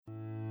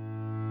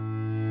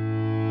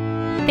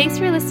Thanks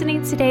for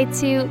listening today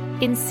to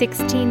In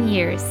 16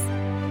 Years.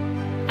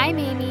 I'm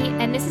Amy,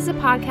 and this is a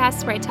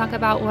podcast where I talk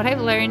about what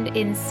I've learned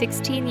in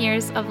 16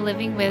 years of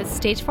living with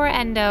stage 4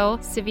 endo,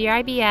 severe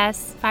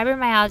IBS,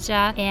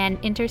 fibromyalgia,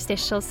 and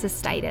interstitial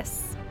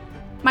cystitis.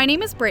 My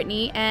name is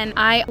Brittany, and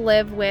I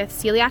live with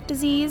celiac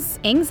disease,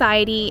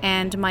 anxiety,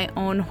 and my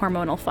own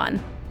hormonal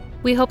fun.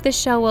 We hope this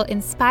show will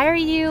inspire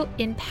you,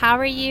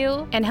 empower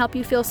you, and help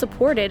you feel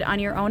supported on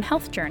your own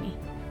health journey.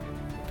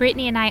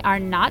 Brittany and I are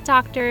not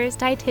doctors,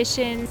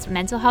 dietitians,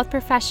 mental health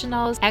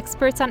professionals,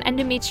 experts on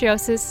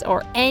endometriosis,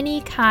 or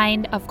any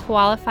kind of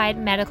qualified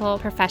medical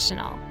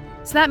professional.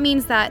 So that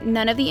means that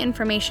none of the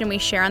information we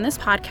share on this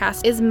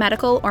podcast is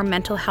medical or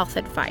mental health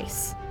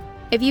advice.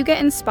 If you get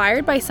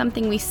inspired by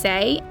something we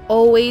say,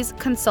 always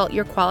consult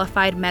your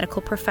qualified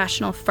medical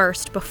professional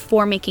first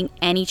before making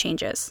any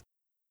changes.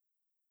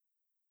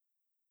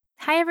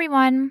 Hi,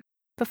 everyone.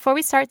 Before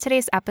we start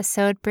today's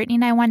episode, Brittany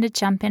and I wanted to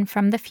jump in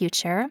from the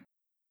future.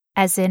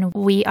 As in,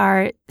 we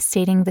are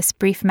stating this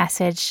brief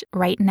message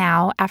right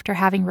now after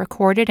having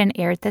recorded and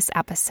aired this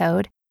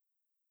episode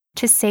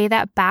to say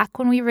that back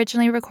when we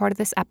originally recorded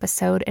this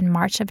episode in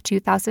March of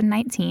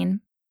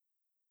 2019,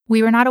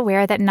 we were not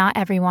aware that not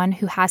everyone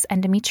who has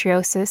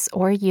endometriosis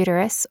or a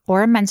uterus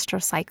or a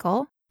menstrual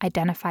cycle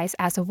identifies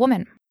as a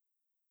woman.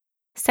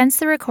 Since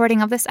the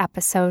recording of this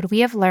episode, we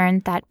have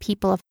learned that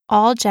people of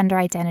all gender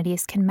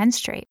identities can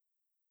menstruate.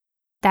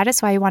 That is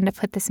why I wanted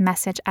to put this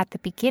message at the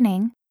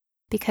beginning,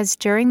 because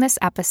during this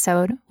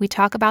episode, we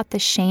talk about the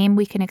shame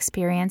we can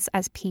experience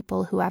as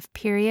people who have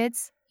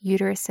periods,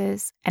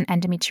 uteruses, and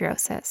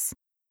endometriosis.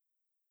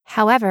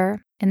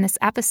 However, in this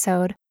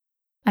episode,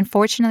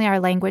 unfortunately,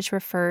 our language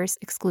refers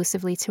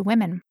exclusively to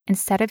women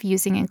instead of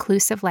using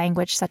inclusive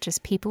language such as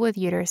people with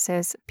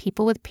uteruses,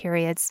 people with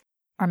periods,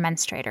 or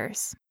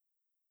menstruators.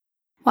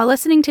 While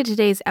listening to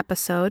today's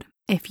episode,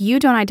 if you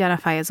don't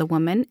identify as a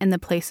woman in the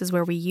places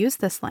where we use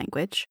this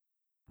language,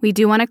 we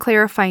do want to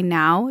clarify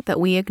now that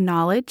we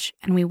acknowledge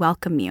and we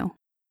welcome you.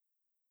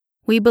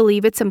 We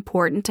believe it's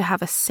important to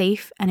have a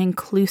safe and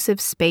inclusive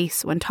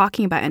space when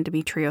talking about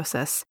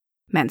endometriosis,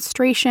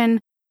 menstruation,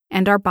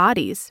 and our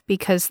bodies,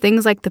 because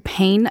things like the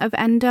pain of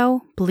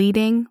endo,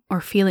 bleeding, or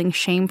feeling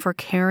shame for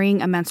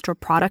carrying a menstrual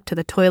product to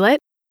the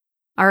toilet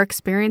are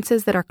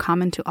experiences that are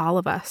common to all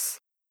of us.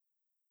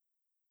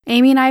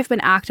 Amy and I have been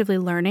actively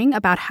learning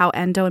about how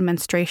endo and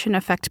menstruation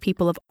affect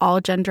people of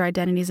all gender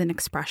identities and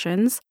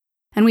expressions,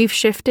 and we've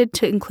shifted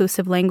to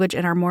inclusive language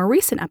in our more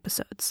recent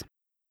episodes.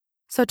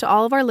 So to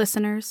all of our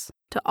listeners,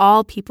 to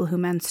all people who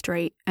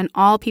menstruate, and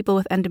all people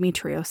with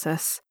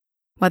endometriosis,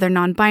 whether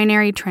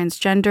non-binary,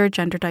 transgender,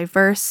 gender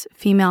diverse,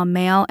 female,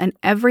 male, and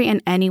every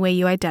and any way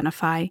you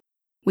identify,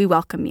 we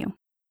welcome you.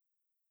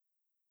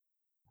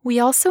 We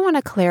also want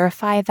to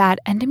clarify that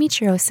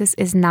endometriosis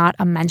is not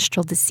a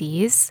menstrual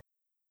disease,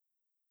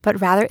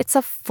 but rather it's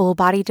a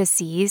full-body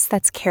disease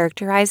that's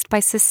characterized by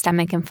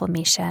systemic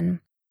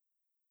inflammation.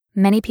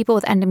 Many people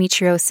with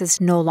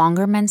endometriosis no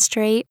longer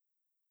menstruate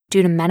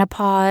due to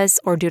menopause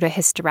or due to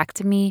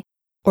hysterectomy,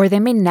 or they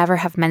may never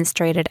have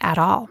menstruated at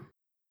all.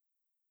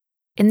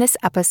 In this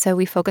episode,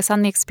 we focus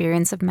on the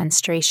experience of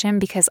menstruation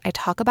because I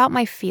talk about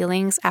my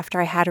feelings after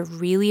I had a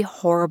really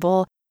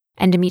horrible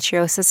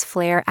endometriosis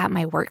flare at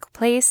my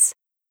workplace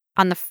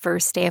on the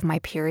first day of my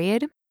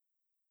period,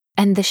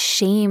 and the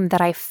shame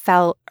that I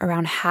felt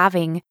around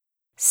having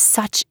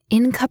such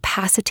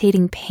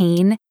incapacitating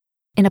pain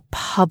in a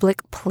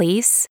public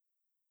place,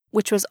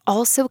 which was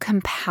also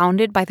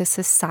compounded by the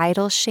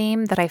societal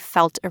shame that I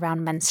felt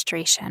around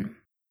menstruation.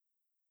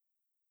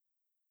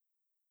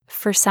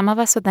 For some of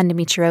us with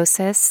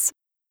endometriosis,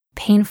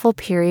 painful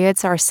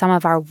periods are some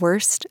of our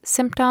worst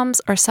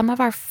symptoms or some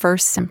of our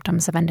first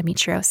symptoms of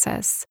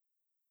endometriosis.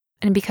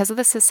 And because of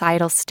the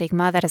societal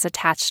stigma that is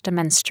attached to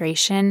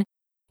menstruation,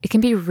 it can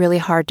be really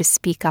hard to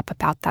speak up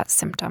about that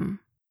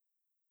symptom.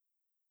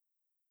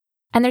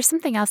 And there's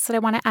something else that I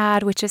want to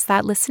add, which is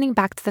that listening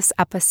back to this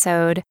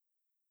episode,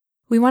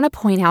 we want to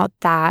point out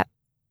that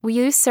we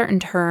use certain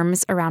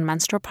terms around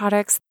menstrual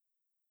products.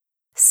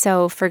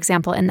 So, for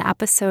example, in the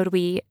episode,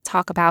 we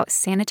talk about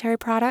sanitary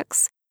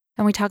products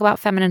and we talk about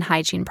feminine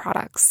hygiene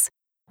products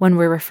when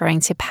we're referring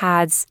to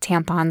pads,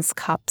 tampons,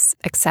 cups,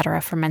 etc.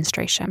 for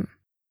menstruation.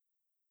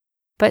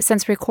 But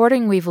since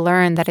recording, we've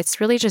learned that it's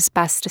really just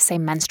best to say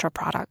menstrual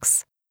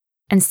products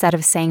instead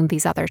of saying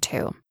these other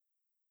two,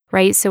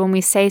 right? So when we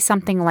say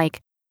something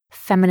like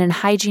feminine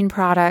hygiene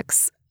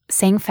products,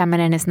 saying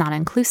feminine is not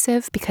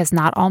inclusive because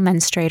not all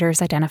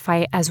menstruators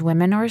identify as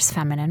women or as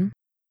feminine.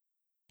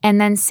 And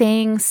then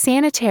saying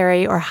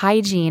sanitary or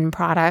hygiene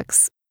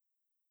products,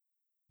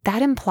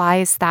 that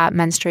implies that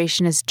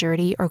menstruation is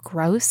dirty or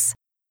gross,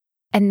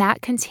 and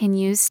that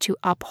continues to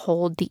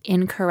uphold the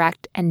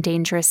incorrect and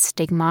dangerous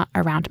stigma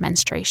around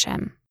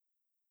menstruation.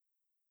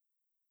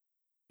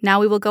 Now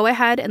we will go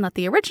ahead and let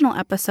the original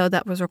episode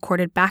that was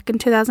recorded back in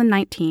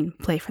 2019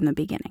 play from the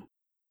beginning.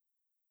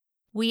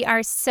 We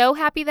are so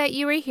happy that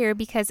you are here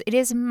because it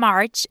is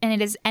March and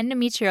it is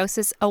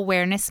Endometriosis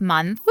Awareness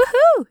Month.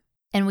 Woohoo!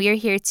 And we are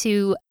here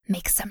to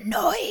make some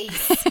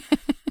noise.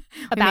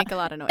 We make a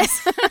lot of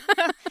noise.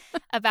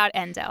 about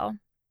endo.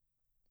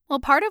 Well,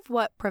 part of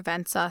what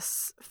prevents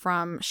us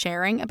from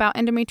sharing about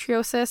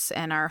endometriosis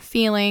and our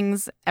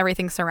feelings,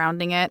 everything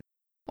surrounding it,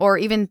 or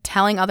even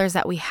telling others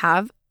that we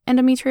have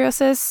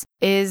endometriosis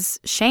is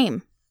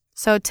shame.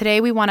 So today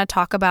we want to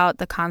talk about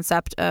the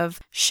concept of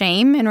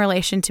shame in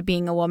relation to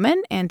being a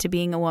woman and to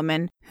being a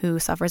woman who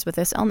suffers with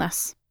this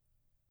illness.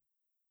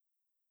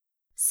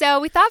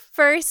 So we thought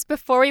first,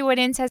 before we went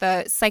into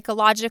the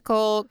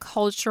psychological,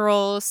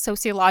 cultural,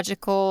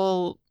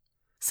 sociological,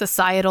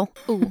 societal.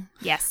 Ooh,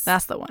 yes.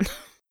 That's the one.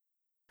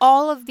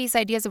 All of these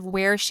ideas of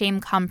where shame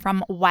come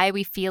from, why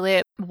we feel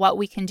it, what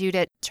we can do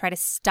to try to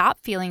stop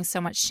feeling so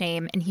much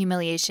shame and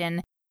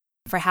humiliation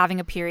for having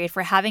a period,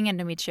 for having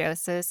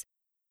endometriosis.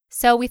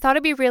 So we thought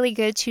it'd be really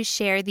good to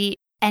share the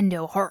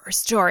endo horror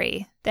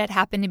story that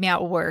happened to me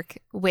at work,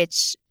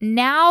 which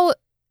now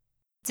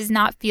does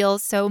not feel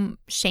so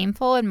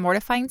shameful and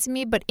mortifying to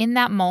me. But in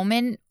that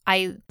moment,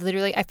 I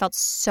felt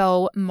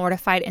so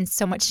mortified and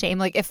so much shame.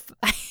 Like if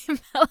I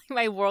felt like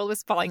my world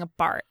was falling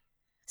apart.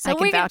 So I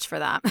can vouch for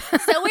that.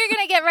 So we're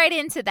going to get right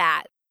into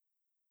that.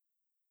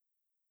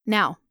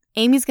 Now,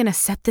 Amy's going to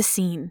set the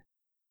scene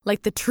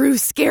like the true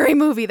scary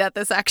movie that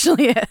this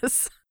actually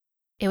is.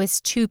 It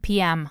was 2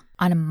 p.m.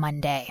 on a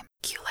Monday.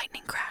 Cue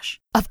lightning crash.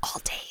 Of all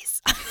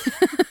days.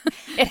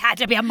 It had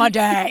to be a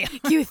Monday.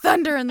 Cue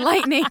thunder and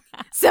lightning.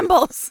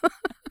 Symbols.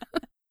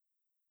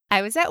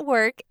 I was at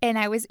work and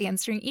I was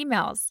answering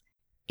emails.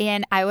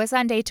 And I was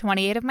on day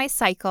 28 of my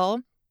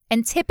cycle.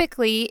 And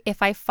typically,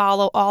 if I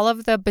follow all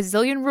of the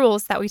bazillion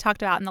rules that we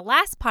talked about in the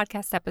last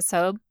podcast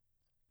episode,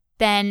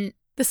 then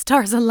the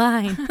stars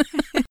align.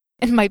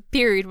 And my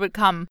period would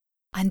come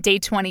on day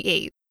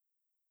 28.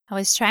 I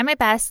was trying my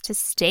best to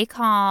stay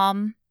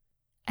calm.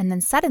 And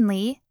then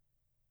suddenly,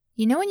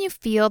 you know when you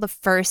feel the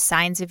first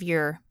signs of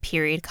your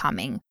period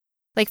coming?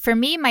 Like for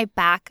me,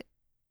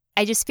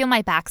 I just feel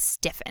my back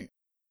stiffen.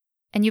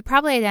 And you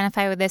probably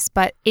identify with this,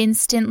 but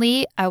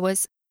instantly I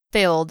was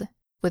filled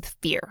with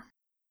fear.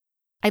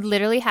 I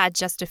literally had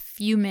just a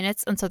few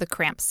minutes until the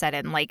cramps set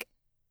in. Like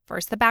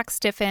first the back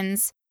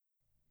stiffens,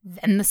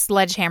 then the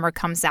sledgehammer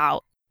comes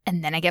out,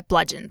 and then I get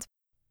bludgeoned.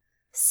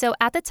 So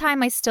at the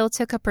time, I still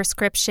took a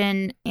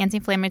prescription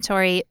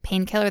anti-inflammatory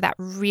painkiller that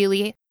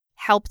really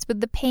helped with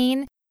the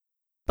pain,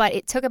 but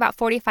it took about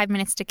 45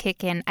 minutes to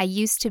kick in. I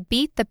used to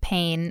beat the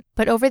pain,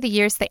 but over the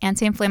years, the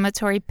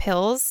anti-inflammatory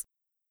pills,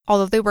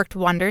 although they worked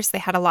wonders, they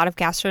had a lot of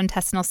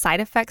gastrointestinal side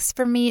effects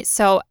for me.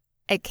 So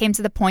it came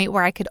to the point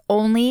where I could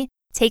only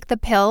take the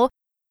pill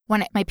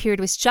when my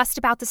period was just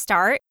about to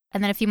start.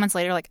 And then a few months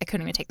later, I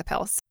couldn't even take the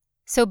pills.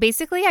 So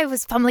basically, I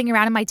was fumbling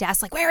around in my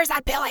desk, where is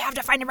that pill? I have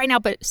to find it right now.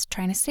 But just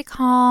trying to stay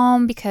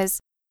calm because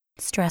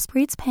stress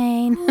breeds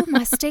pain.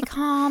 Must stay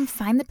calm,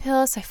 find the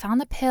pill. So I found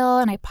the pill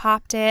and I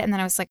popped it. And then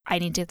I was like, I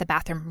need to get to the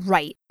bathroom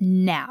right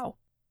now.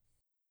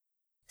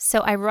 So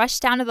I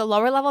rushed down to the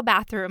lower level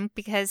bathroom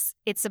because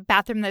it's a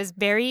bathroom that is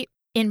very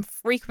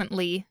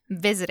infrequently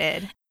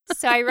visited.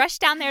 So I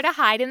rushed down there to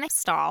hide in the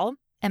stall.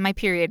 And my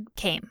period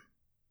came.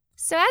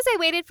 So as I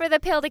waited for the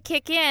pill to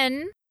kick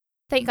in,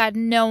 thank God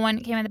no one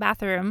came in the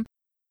bathroom,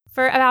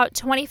 for about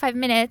 25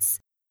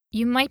 minutes,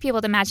 you might be able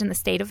to imagine the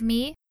state of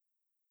me.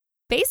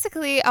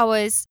 Basically, I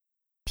was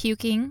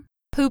puking,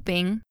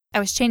 pooping. I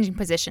was changing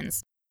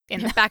positions.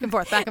 Back and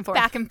forth, back and forth.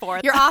 Back and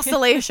forth. Your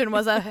oscillation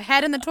was a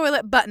head in the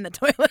toilet, butt in the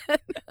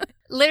toilet.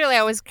 Literally,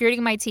 I was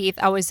gritting my teeth.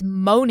 I was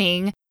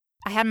moaning.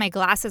 I had my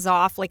glasses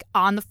off,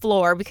 on the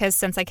floor, because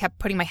since I kept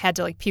putting my head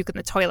to, puke in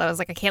the toilet, I was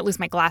like, I can't lose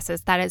my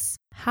glasses. That has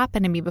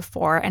happened to me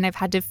before, and I've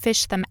had to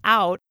fish them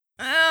out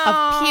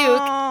of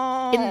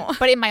puke,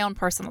 but in my own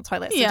personal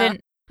toilet. So yeah.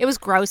 It was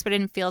gross, but it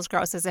didn't feel as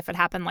gross as if it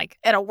happened,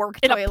 at a work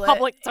in toilet. a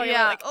public toilet.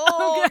 Yeah.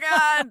 Oh,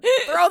 God.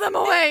 Throw them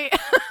away.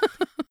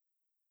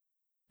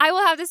 I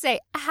will have to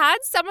say, had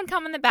someone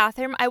come in the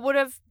bathroom, I would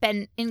have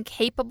been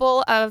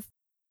incapable of,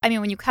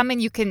 when you come in,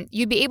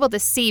 you'd be able to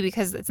see,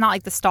 because it's not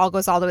like the stall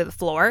goes all the way to the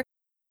floor.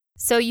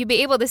 So you'd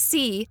be able to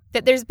see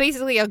that there's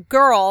basically a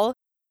girl.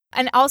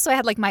 And also I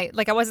had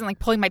I wasn't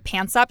pulling my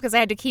pants up because I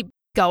had to keep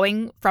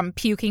going from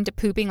puking to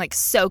pooping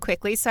so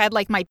quickly. So I had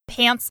my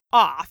pants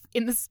off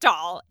in the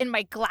stall and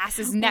my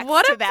glasses next to them.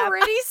 What a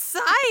pretty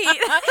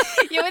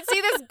sight. You would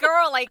see this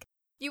girl,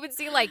 you would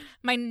see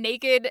my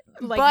naked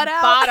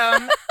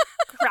bottom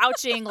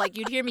crouching,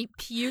 you'd hear me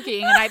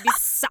puking and I'd be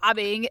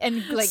sobbing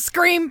and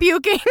scream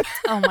puking.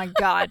 Oh my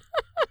God.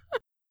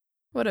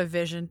 What a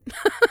vision.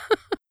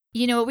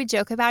 You know what, we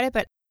joke about it,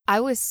 but I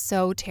was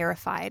so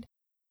terrified.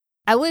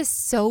 I was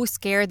so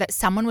scared that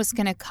someone was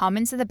going to come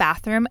into the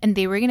bathroom and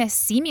they were going to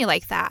see me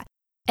like that.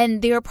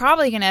 And they were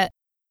probably going to,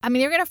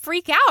 they were going to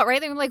freak out,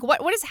 right? They were like,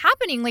 what is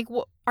happening?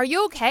 Are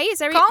you okay? Is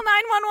everything? Call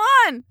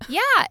 911.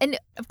 Yeah. And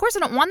of course, I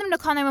don't want them to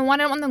call 911.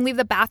 I don't want them to leave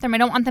the bathroom. I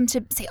don't want them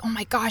to say, oh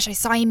my gosh, I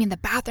saw Amy in the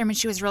bathroom and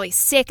she was really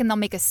sick, and they'll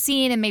make a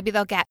scene and maybe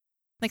they'll get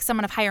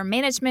someone of higher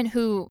management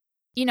who,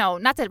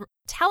 not to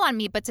tell on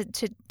me, but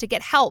to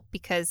get help,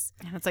 because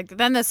and it's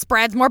then this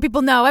spreads, more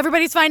people know,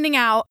 everybody's finding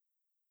out.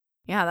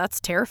 Yeah, that's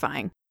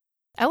terrifying.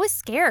 I was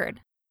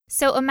scared.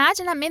 So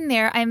imagine I'm in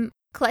there, I'm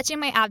clutching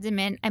my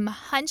abdomen, I'm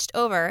hunched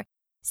over,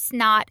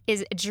 snot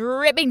is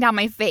dripping down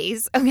my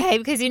face, okay?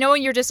 Because you know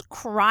when you're just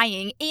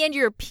crying and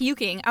you're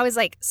puking, I was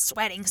like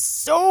sweating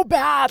so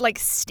bad, like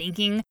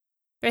stinking.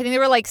 I think there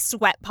were like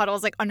sweat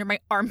puddles like under my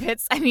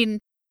armpits. I mean,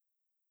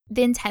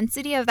 the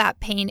intensity of that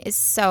pain is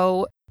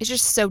it's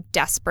just so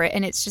desperate,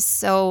 and it's just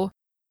so,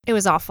 it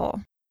was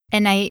awful.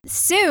 And I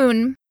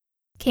soon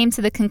came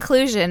to the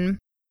conclusion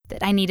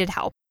that I needed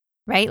help,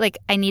 right? Like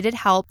I needed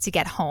help to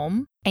get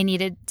home. I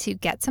needed to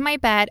get to my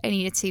bed. I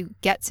needed to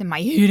get to my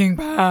heating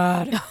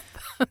pad.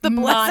 The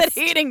blessed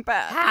heating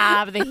pad.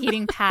 Have the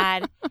heating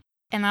pad.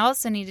 And I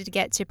also needed to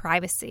get to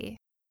privacy.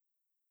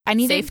 I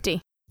needed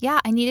safety. Yeah,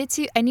 I needed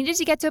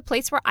to get to a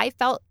place where I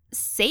felt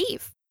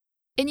safe.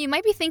 And you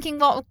might be thinking,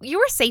 well, you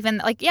were safe and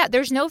like, yeah,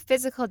 there's no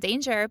physical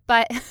danger,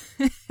 but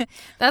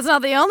that's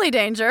not the only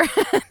danger,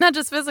 not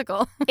just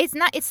physical. It's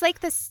not, it's like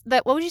this,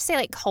 what would you say,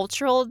 like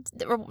cultural,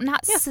 or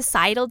not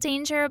societal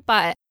danger,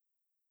 but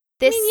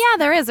this. I mean, yeah,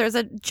 there is. There's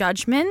a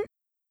judgment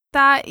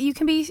that you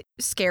can be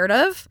scared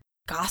of,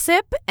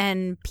 gossip,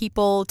 and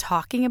people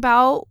talking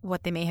about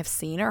what they may have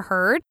seen or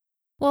heard.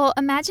 Well,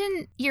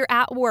 imagine you're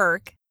at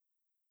work.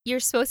 You're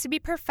supposed to be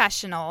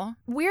professional.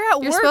 We're at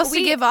work. You're supposed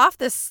to give off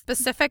this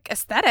specific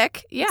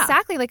aesthetic. Yeah.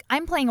 Exactly. Like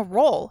I'm playing a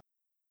role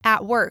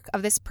at work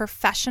of this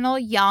professional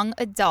young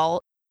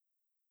adult.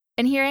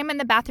 And here I am in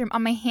the bathroom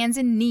on my hands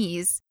and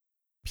knees,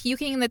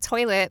 puking in the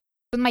toilet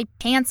with my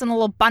pants and a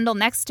little bundle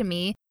next to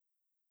me.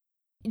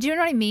 Do you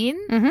know what I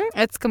mean? Mm-hmm.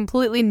 It's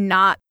completely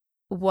not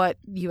what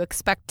you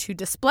expect to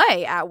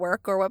display at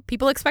work or what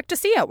people expect to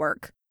see at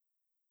work.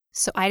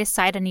 So I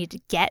decided I need to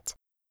get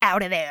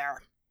out of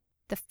there.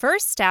 The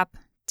first step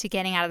to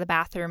getting out of the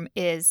bathroom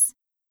is,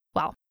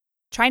 well,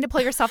 trying to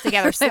pull yourself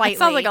together slightly. It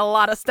sounds like a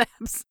lot of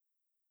steps.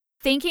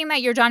 Thinking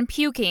that you're done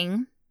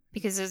puking,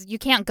 because you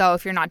can't go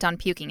if you're not done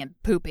puking and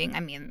pooping.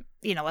 I mean,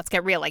 you know, let's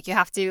get real. Like, you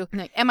have to.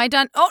 Like, am I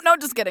done? Oh, no,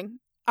 just kidding.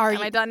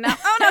 Am I done now?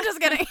 Oh, no, just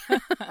kidding.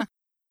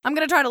 I'm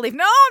going to try to leave.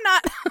 No, I'm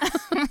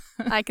not.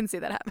 I can see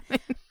that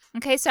happening.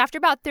 Okay, so after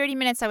about 30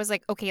 minutes, I was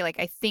like, okay, like,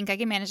 I think I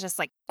can manage this.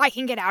 Like, I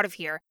can get out of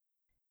here.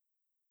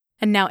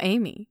 And now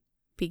Amy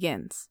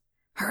begins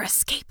her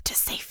escape to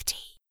safety.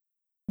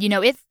 You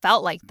know, it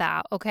felt like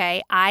that,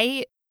 okay?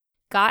 I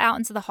got out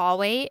into the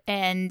hallway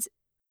and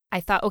I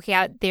thought,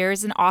 okay,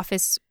 there's an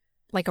office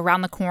like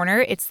around the corner.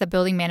 It's the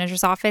building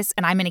manager's office,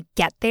 and I'm going to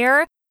get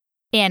there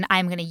and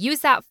I'm going to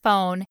use that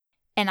phone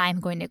and I'm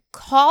going to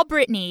call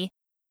Brittany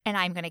and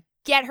I'm going to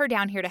get her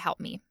down here to help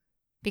me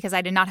because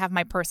I did not have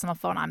my personal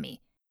phone on me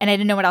and I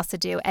didn't know what else to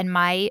do. And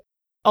my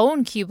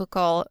own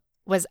cubicle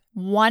was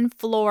one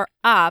floor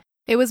up.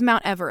 It was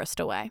Mount Everest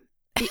away.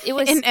 It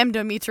was in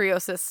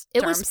endometriosis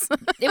terms.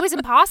 It was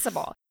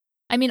impossible.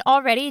 I mean,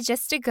 already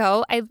just to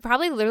go, I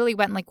probably literally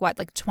went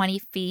like 20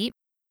 feet.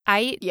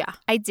 I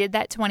did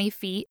that 20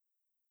 feet,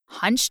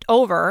 hunched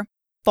over,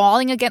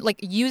 falling again, like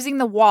using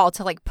the wall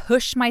to like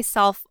push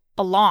myself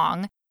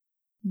along.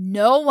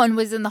 No one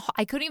was in the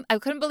I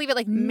couldn't believe it.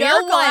 Like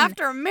miracle no one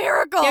after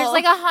miracle. There's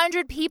like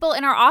 100 people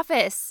in our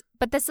office,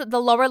 but this the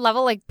lower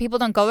level. Like people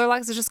don't go there.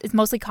 Like it's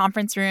mostly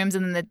conference rooms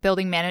and then the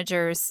building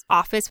manager's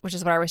office, which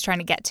is what I was trying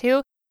to get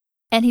to.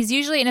 And he's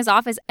usually in his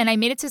office. And I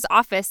made it to his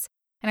office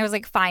and I was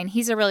like, fine,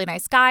 he's a really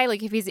nice guy.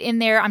 Like if he's in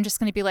there, I'm just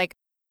going to be like,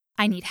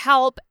 I need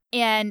help.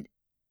 And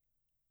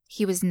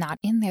he was not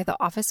in there. The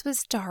office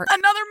was dark.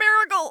 Another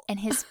miracle.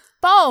 And his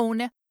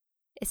phone,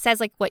 it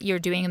says like what you're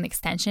doing in the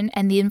extension.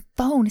 And the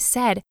phone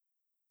said,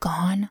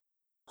 gone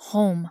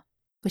home,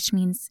 which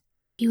means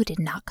you did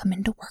not come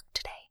into work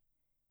today.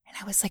 And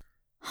I was like,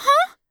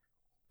 huh?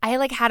 I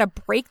like had a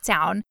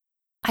breakdown.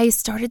 I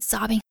started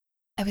sobbing.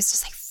 I was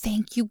just like,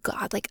 thank you,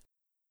 God. Like,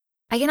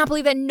 I cannot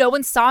believe that no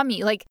one saw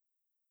me. Like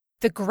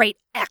the great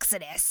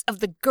exodus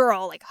of the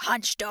girl, like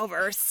hunched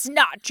over,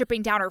 snot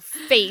dripping down her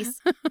face.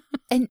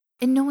 and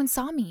no one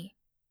saw me.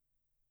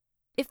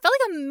 It felt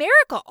like a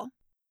miracle.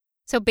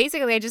 So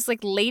basically, I just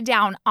like laid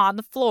down on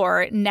the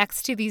floor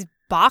next to these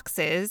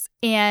boxes.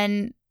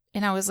 And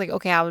I was like,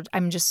 okay,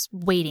 I'm just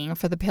waiting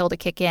for the pill to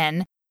kick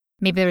in.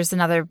 Maybe there's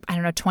another,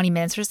 20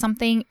 minutes or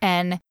something.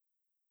 And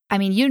I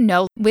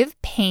mean, with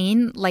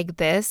pain like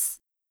this,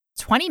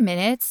 20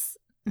 minutes.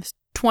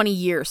 20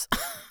 years.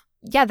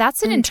 Yeah,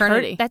 that's an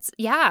eternity.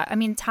 I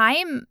mean,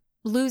 time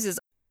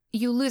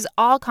you lose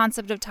all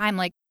concept of time.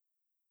 Like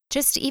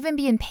just to even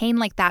be in pain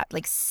like that,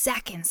 like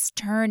seconds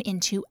turn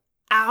into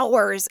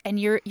hours and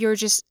you're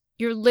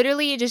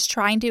literally just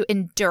trying to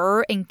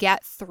endure and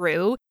get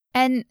through.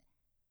 And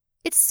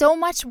it's so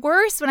much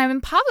worse when I'm in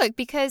public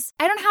because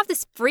I don't have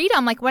this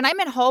freedom. Like when I'm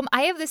at home,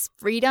 I have this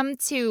freedom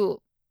to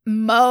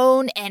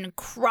moan and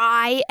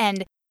cry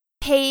and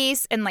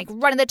pace and like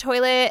run to the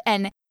toilet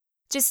and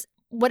just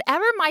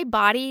whatever my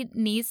body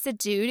needs to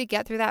do to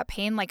get through that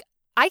pain. Like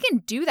I can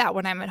do that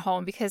when I'm at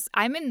home because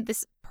I'm in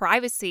this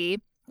privacy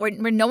where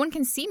no one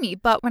can see me.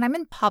 But when I'm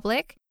in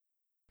public,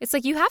 it's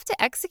like you have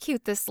to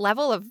execute this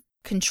level of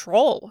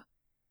control.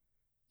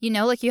 You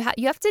know, like you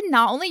have to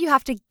not only you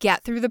have to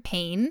get through the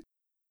pain,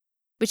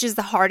 which is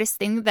the hardest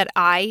thing that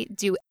I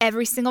do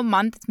every single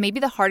month. It's maybe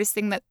the hardest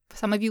thing that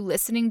some of you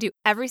listening do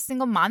every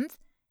single month,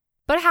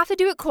 but I have to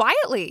do it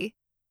quietly.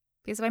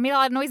 Because if I made a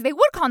lot of noise, they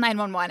would call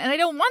 911. And I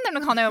don't want them to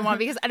call 911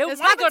 because I don't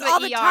want to go to the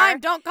all ER. the time.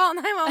 Don't call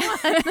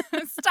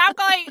 911. Stop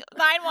calling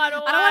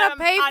 911. I don't want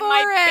to pay on for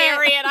my it.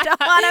 period. I don't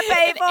want to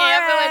pay for it.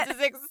 Ambulance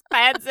is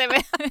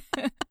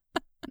expensive.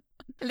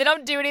 They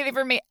don't do anything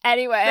for me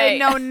anyway. They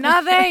know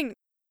nothing.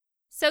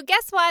 So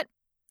guess what?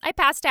 I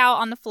passed out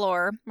on the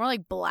floor. More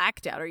like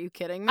blacked out. Are you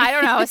kidding me? I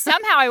don't know.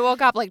 Somehow I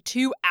woke up like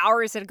 2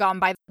 hours had gone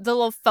by. The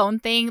little phone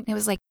thing, it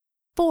was like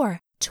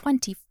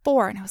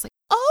 4:24. And I was like,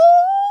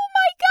 oh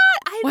my God.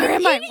 Where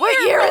am I?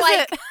 What year is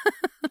it?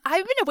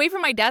 I've been away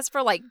from my desk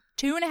for like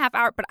 2.5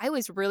 hours, but I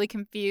was really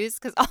confused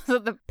because also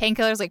the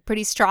painkiller's like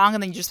pretty strong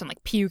and then you just been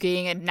like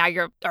puking and now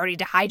you're already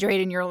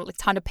dehydrated and you're like a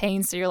ton of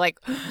pain. So you're like,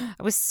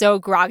 I was so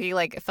groggy.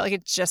 Like I felt like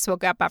I just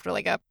woke up after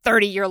like a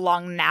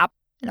 30-year-long nap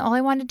and all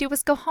I wanted to do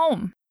was go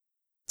home.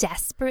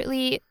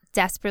 Desperately,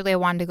 I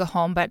wanted to go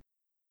home, but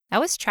I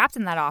was trapped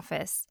in that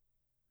office.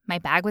 My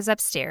bag was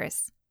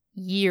upstairs,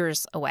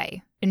 years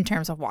away in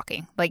terms of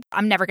walking. Like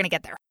I'm never going to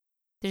get there.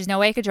 There's no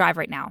way I could drive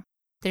right now.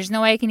 There's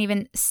no way I can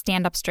even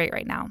stand up straight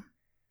right now.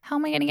 How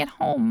am I going to get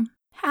home?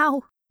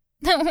 How?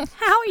 How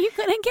are you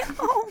going to get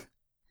home?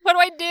 What do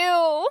I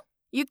do?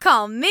 You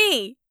call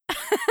me.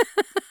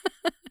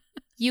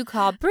 You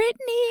call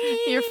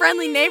Brittany. Your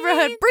friendly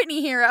neighborhood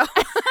Brittany hero.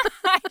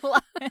 I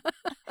love it.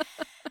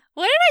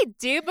 What did I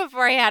do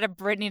before I had a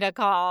Brittany to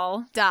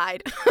call?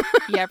 Died.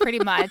 Yeah, pretty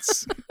much.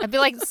 I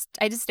feel like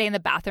I just stay in the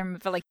bathroom. I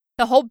feel like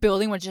the whole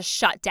building would just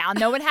shut down.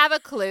 No one would have a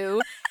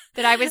clue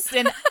that I was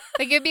in.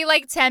 Like it'd be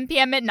like 10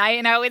 p.m. at night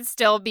and I would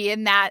still be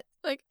in that.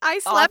 Like, I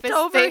slept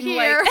over thing,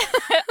 here.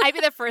 Like, I'd be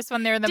the first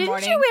one there in the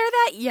morning. Didn't you wear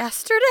that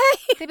yesterday?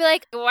 They'd be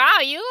like, wow,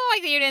 you look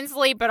like you didn't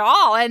sleep at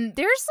all. And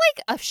there's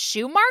like a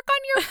shoe mark on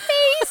your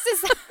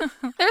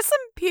face. There's some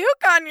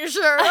puke on your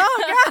shirt.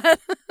 Oh, God.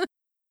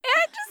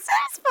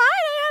 It's fine.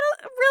 I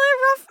had a really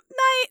rough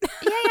night.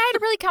 Yeah, I had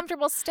a really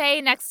comfortable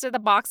stay next to the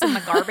box in the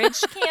garbage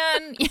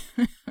can.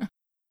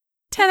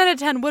 10 out of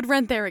 10 would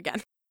rent there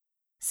again.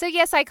 So,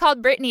 yes, I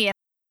called Brittany.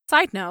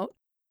 Side note,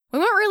 we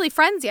weren't really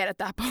friends yet at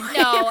that point.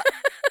 No,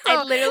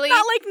 I literally...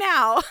 Not like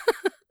now.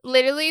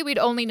 Literally, we'd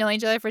only known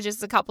each other for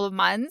just a couple of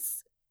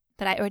months.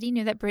 But I already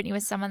knew that Brittany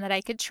was someone that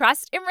I could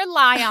trust and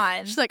rely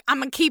on. She's like, I'm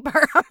going to keep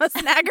her. I'm going to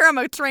snag her. I'm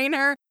going to train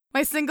her.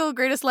 My single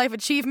greatest life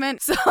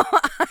achievement. So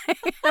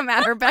I'm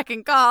at her beck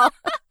and call.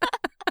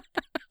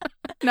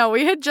 No,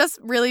 we had just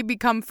really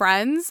become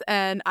friends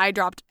and I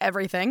dropped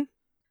everything.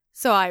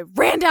 So I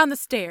ran down the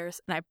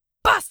stairs and I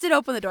busted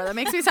open the door. That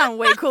makes me sound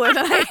way cooler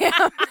than I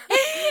am.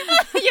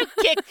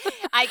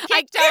 I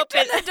kicked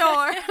open the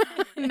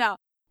door. No.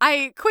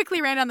 I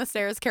quickly ran down the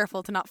stairs,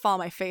 careful to not fall on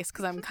my face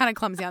because I'm kind of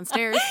clumsy on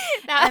stairs.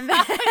 And then,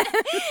 how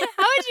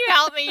would you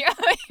help me? I'm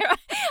like,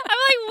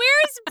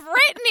 where's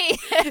Brittany?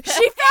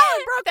 She fell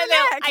and broke her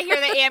leg. I hear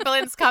the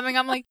ambulance coming.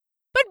 I'm like,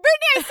 but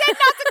Brittany, I said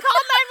not to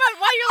call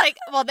 911. You're like,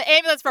 well, the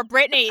ambulance for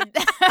Brittany.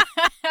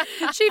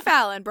 She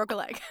fell and broke a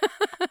leg.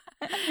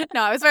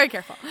 No, I was very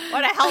careful.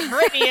 What a hell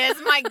Brittany is.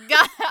 My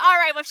God. All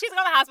right, well, if she's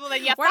going to the hospital,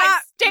 then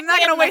I'm not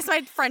going to waste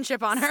my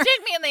friendship on her.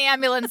 Stick me in the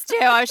ambulance, too.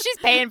 Oh, she's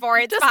paying for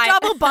it. It's Just fine.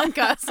 double bunk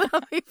us.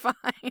 It'll be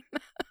fine.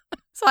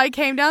 So I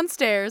came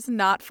downstairs,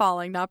 not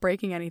falling, not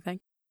breaking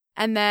anything.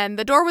 And then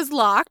the door was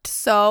locked,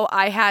 so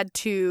I had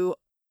to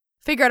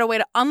figure out a way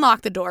to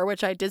unlock the door,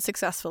 which I did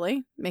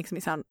successfully. Makes me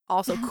sound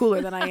also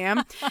cooler than I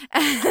am.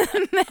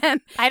 And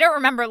then I don't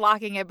remember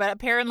locking it, but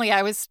apparently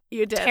I was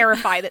you did.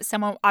 terrified that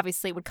someone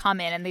obviously would come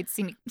in and they'd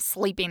see me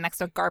sleeping next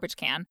to a garbage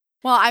can.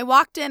 Well, I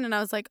walked in and I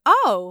was like,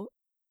 oh,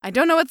 I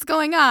don't know what's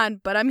going on,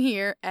 but I'm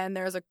here. And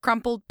there's a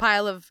crumpled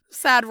pile of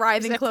sad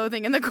writhing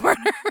clothing in the corner.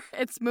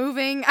 It's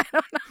moving. I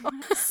don't know.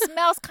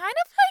 Smells kind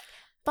of like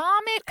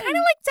vomit, kind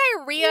of like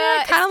diarrhea.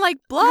 Yeah, kind of like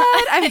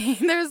blood. I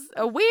mean, there's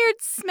a weird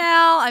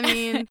smell. I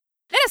mean...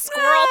 Then a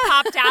squirrel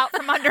popped out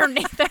from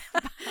underneath it.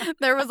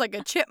 There was like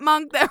a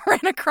chipmunk that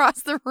ran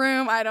across the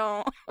room. I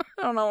don't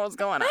know what's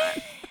going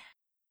on.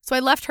 So I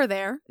left her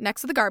there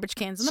next to the garbage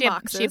cans and the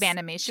boxes. She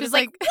abandoned me. She was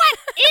like, what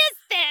is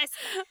this?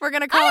 We're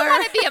going to call I her. don't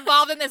want to be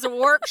involved in this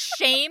work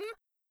shame.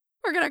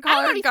 We're going to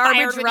call her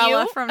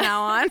Garbage-Rella from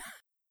now on.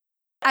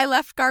 I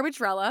left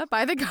Garbage-Rella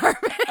by the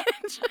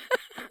garbage.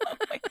 Oh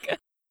my God.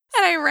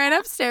 And I ran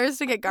upstairs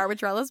to get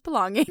Garbage-Rella's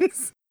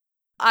belongings.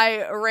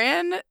 I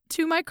ran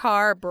to my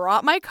car,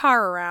 brought my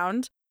car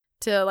around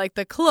to like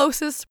the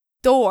closest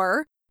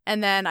door,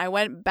 and then I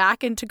went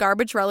back into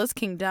Garbage-Rella's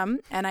kingdom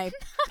and I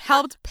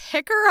helped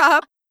pick her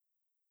up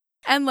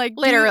and like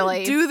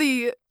literally do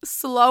the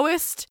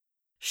slowest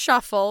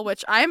shuffle,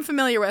 which I am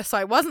familiar with, so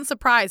I wasn't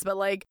surprised, but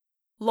like,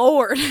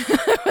 Lord,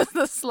 it was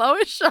the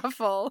slowest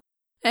shuffle.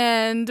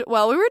 And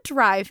while we were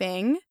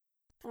driving,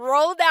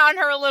 rolled down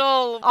her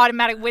little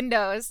automatic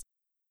windows.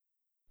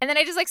 And then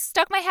I just like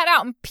stuck my head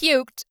out and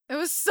puked. It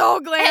was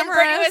so glamorous. And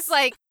Brittany was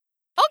like,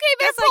 okay,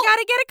 guess I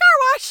gotta get a car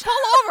wash.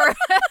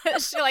 Pull over.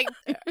 She like,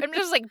 I'm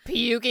just like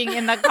puking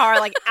in the car,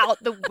 like out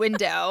the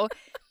window.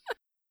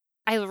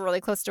 I live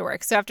really close to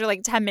work. So after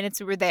like 10 minutes,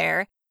 we were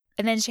there.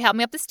 And then she helped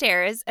me up the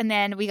stairs. And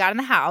then we got in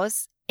the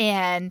house.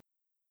 And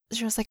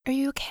she was like, are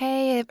you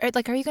okay? Or,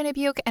 like, are you going to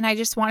be okay? And I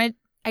just wanted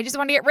I just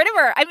want to get rid of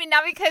her. I mean,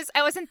 not because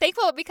I wasn't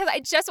thankful, but because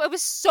I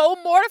was so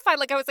mortified.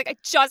 Like, I was like, I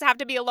just have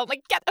to be alone.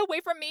 Like, get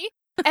away from me.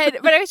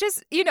 But I was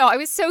just, I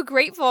was so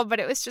grateful, but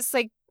it was just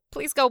like,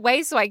 please go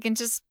away so I can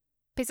just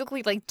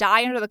basically like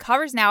die under the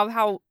covers now of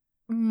how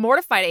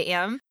mortified I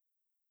am.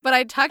 But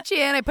I tucked you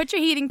in. I put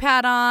your heating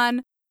pad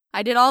on.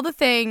 I did all the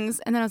things.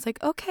 And then I was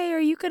like, okay, are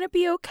you going to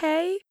be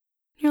okay? And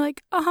you're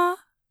like, uh-huh.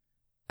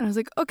 And I was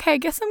like, okay, I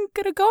guess I'm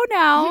going to go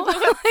now.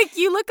 Like,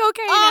 you look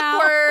okay now.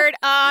 Awkward.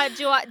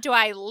 Do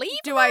I leave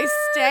Do her? I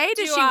stay?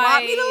 Does she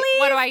want me to leave?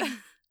 What do I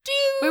do?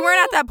 We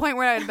weren't at that point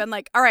where I would have been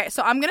like, all right,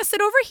 so I'm going to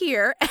sit over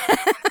here.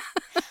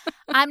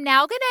 I'm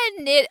now going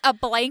to knit a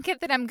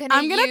blanket that I'm going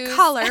to use. I'm going to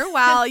color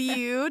while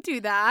you do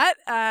that.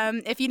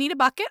 If you need a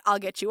bucket, I'll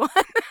get you one.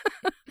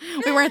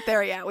 We weren't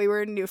there yet. We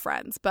were new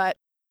friends. But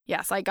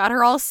yes, I got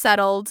her all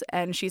settled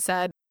and she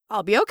said,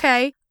 I'll be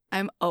okay.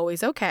 I'm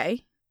always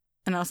okay.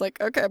 And I was like,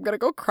 okay, I'm going to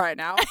go cry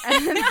now.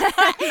 And then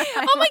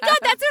oh my God,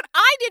 that's what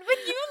I did when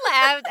you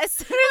left. As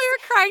soon as we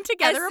were crying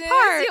together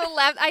apart. As you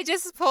left, I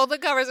just pulled the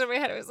covers over my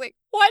head. I was like,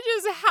 what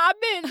just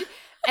happened?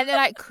 And then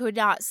I could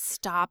not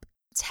stop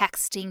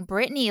texting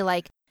Brittany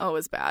like, oh, it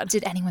was bad.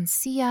 Did anyone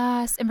see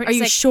us? And Are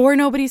you sure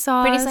nobody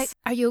saw Brittany's us? like,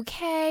 are you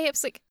okay? I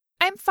was like,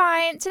 I'm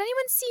fine. Did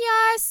anyone see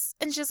us?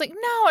 And she's like,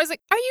 no. I was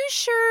like, are you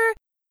sure?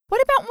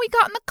 What about when we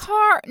got in the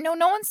car?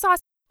 No one saw us.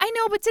 I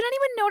know, but did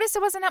anyone notice I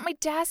wasn't at my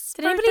desk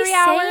did for anybody 3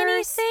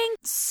 hours? say anything?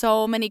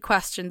 So many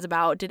questions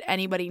about, did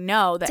anybody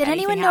know that Did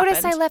anyone happened?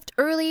 notice I left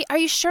early? Are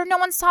you sure no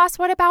one saw us?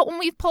 What about when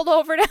we pulled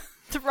over to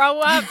throw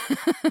up?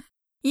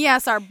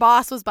 Yes, our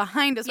boss was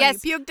behind us when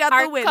you puked out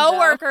the window. Our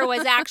coworker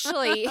was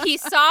actually, he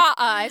saw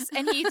us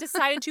and he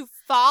decided to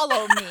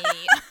follow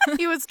me.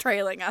 He was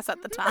trailing us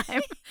at the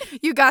time.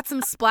 You got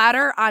some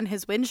splatter on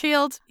his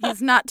windshield.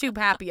 He's not too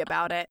happy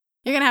about it.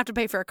 You're going to have to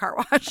pay for a car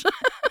wash.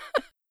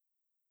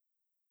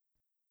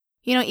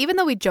 Even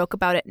though we joke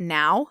about it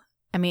now,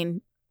 I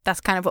mean,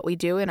 that's kind of what we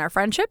do in our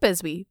friendship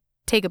is we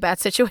take a bad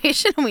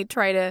situation and we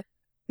try to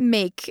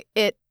make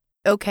it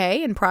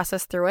okay and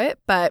process through it.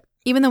 But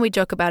even though we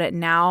joke about it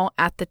now,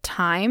 at the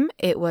time,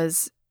 it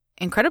was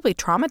incredibly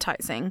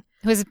traumatizing.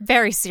 It was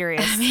very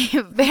serious. I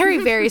mean, very,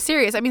 very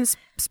serious. I mean,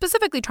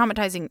 specifically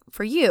traumatizing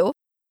for you.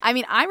 I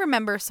mean, I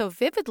remember so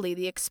vividly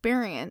the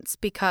experience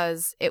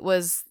because it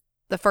was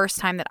the first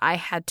time that I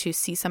had to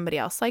see somebody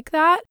else like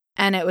that.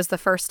 And it was the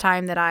first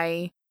time that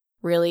I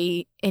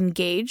really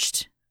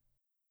engaged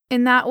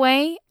in that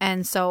way.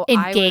 And so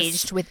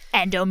engaged with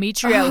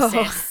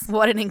endometriosis. Oh,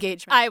 what an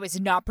engagement. I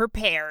was not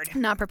prepared.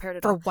 Not prepared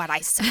at all. For what I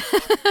saw.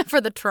 For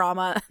the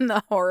trauma and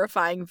the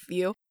horrifying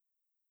view.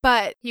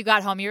 But you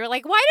got home, you were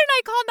like, why didn't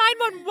I call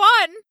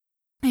 911?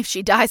 If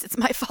she dies, it's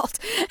my fault.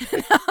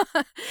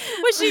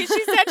 She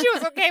said she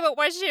was okay, but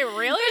was she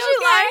really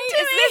okay?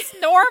 Is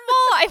this normal?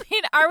 I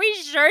mean, are we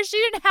sure she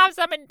didn't have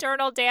some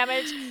internal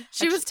damage?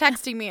 She was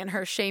texting me in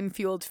her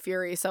shame-fueled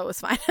fury, so it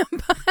was fine.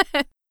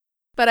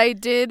 But I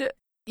did,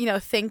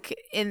 think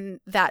in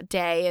that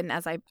day and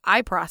as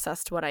I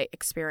processed what I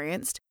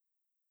experienced.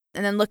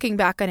 And then looking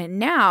back on it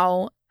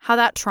now, how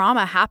that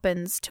trauma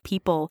happens to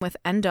people with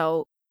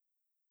endo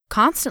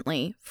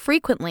constantly,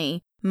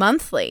 frequently,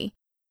 monthly.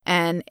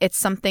 And it's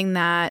something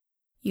that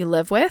you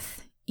live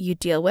with, you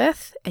deal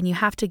with, and you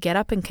have to get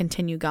up and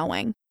continue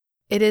going.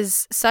 It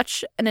is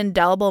such an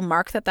indelible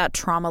mark that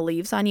trauma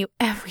leaves on you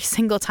every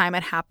single time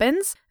it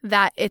happens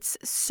that it's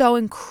so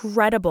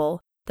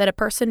incredible that a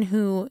person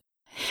who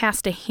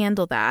has to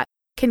handle that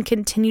can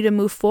continue to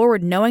move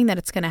forward knowing that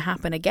it's going to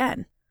happen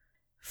again.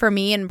 For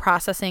me, in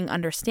processing,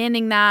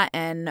 understanding that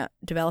and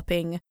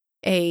developing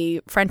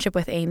a friendship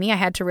with Amy, I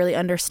had to really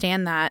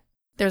understand that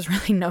there's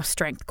really no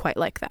strength quite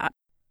like that.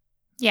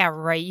 Yeah,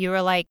 right. You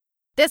were like,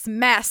 this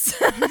mess.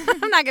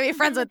 I'm not going to be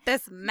friends with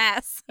this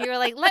mess. You were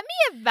like, let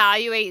me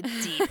evaluate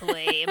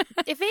deeply.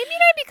 If Amy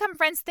and I become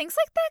friends, things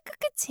like that could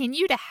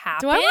continue to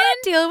happen. Do I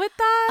want to deal with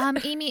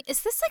that? Amy,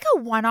 is this like a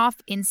one-off?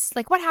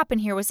 Like, what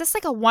happened here? Was this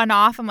like a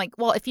one-off? I'm like,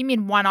 well, if you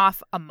mean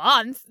one-off a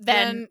month,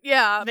 then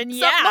yeah.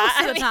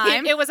 Most of the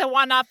time. It was a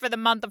one-off for the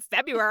month of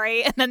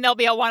February, and then there'll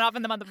be a one-off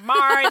in the month of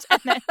March.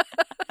 And then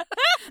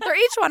they're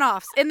each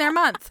one-offs in their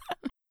month.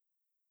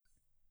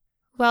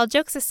 Well,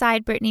 jokes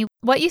aside, Brittany,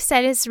 what you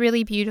said is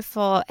really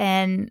beautiful.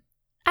 And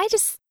I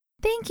just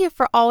thank you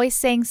for always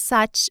saying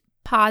such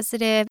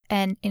positive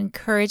and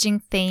encouraging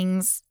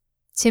things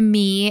to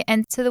me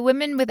and to the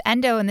women with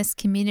endo in this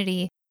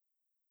community.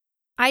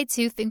 I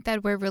too think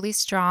that we're really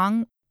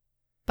strong.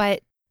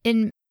 But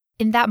in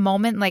that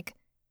moment, like,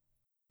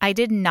 I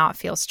did not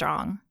feel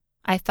strong.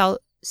 I felt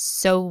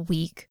so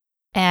weak.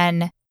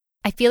 And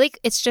I feel like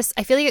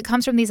it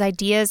comes from these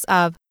ideas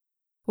of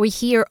we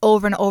hear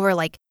over and over,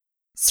 like,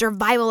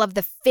 survival of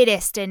the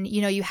fittest, and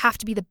you have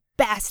to be the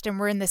best, and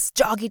we're in this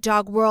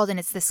dog-eat-dog world, and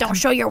it's this don't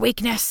show your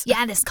weakness.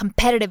 Yeah, this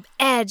competitive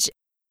edge,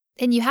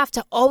 and you have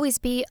to always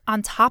be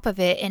on top of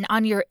it and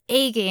on your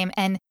A game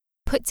and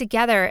put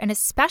together. And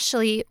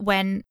especially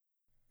when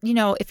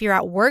if you're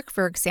at work,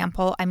 for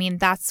example, I mean,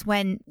 that's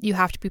when you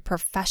have to be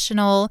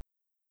professional,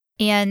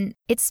 and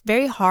it's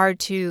very hard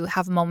to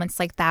have moments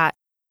like that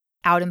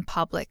out in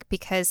public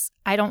because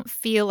I don't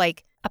feel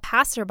like a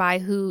passerby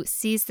who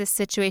sees this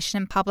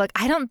situation in public,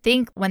 I don't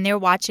think when they're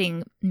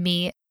watching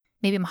me,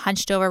 maybe I'm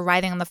hunched over,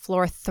 writhing on the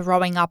floor,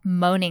 throwing up,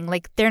 moaning,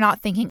 like they're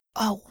not thinking,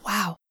 oh,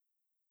 wow,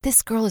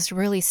 this girl is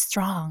really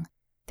strong.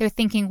 They're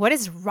thinking, what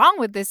is wrong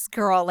with this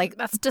girl? Like,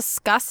 that's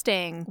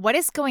disgusting. What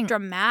is going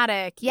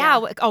dramatic? Yeah.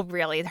 Oh,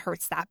 really? It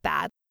hurts that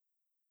bad.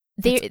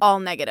 It's all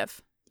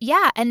negative.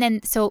 Yeah. And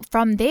then so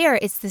from there,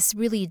 it's this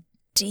really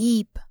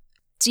deep,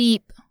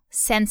 deep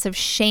sense of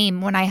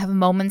shame when I have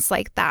moments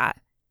like that.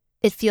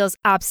 It feels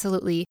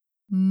absolutely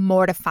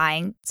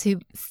mortifying to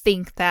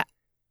think that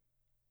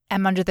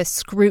I'm under the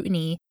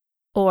scrutiny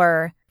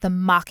or the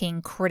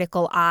mocking,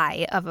 critical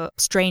eye of a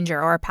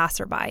stranger or a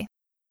passerby.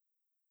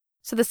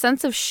 So the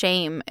sense of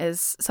shame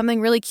is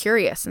something really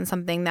curious and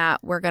something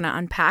that we're going to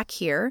unpack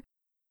here,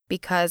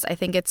 because I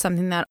think it's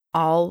something that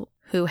all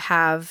who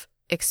have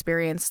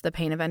experienced the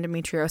pain of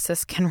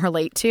endometriosis can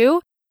relate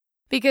to,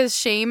 because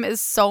shame is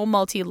so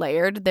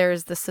multi-layered.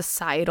 There's the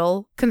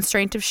societal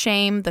constraint of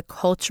shame, the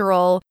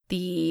cultural,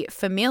 the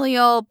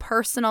familial,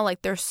 personal,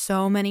 like there's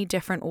so many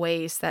different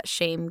ways that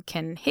shame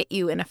can hit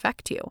you and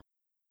affect you.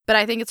 But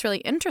I think it's really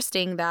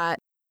interesting that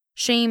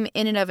shame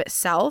in and of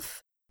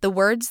itself, the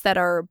words that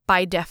are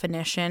by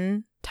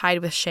definition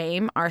tied with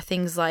shame are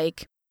things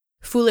like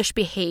foolish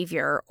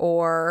behavior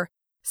or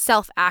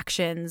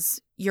self-actions,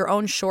 your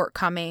own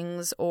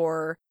shortcomings,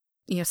 or,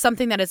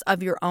 something that is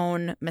of your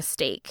own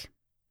mistake,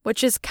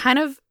 which is kind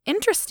of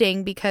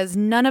interesting because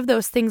none of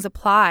those things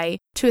apply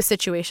to a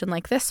situation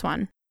like this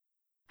one.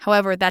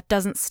 However, that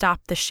doesn't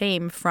stop the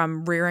shame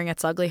from rearing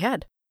its ugly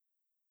head.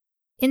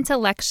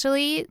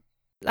 Intellectually,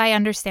 I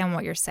understand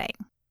what you're saying.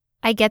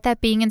 I get that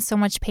being in so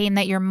much pain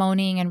that you're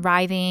moaning and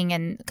writhing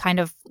and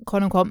kind of,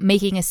 quote unquote,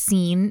 making a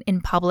scene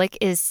in public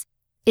is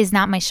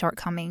not my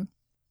shortcoming.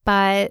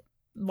 But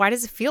why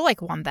does it feel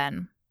like one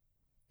then?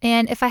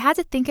 And if I had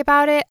to think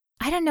about it,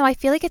 I don't know. I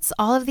feel like it's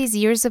all of these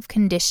years of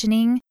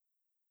conditioning.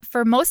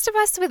 For most of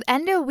us with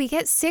endo, we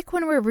get sick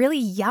when we're really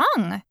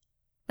young.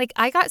 Like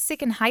I got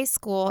sick in high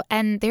school,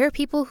 and there are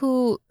people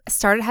who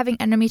started having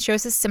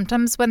endometriosis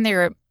symptoms when they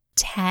were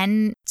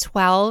 10,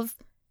 12,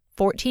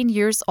 14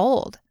 years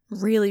old.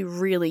 Really,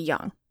 really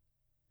young.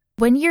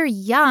 When you're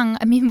young,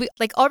 I mean,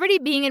 already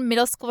being in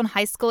middle school and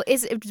high school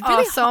is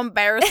really so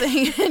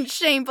embarrassing and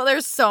shameful.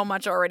 There's so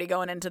much already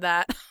going into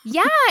that.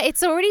 Yeah,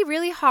 it's already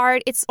really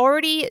hard. It's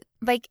already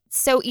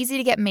so easy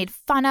to get made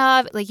fun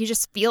of. Like you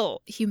just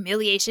feel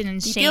humiliation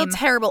and shame. You feel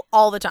terrible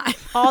all the time.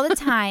 All the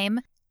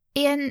time.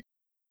 And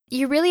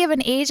you really have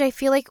an age, I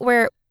feel like,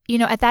 where,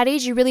 at that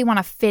age, you really want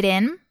to fit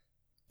in.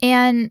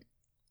 And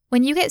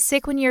when you get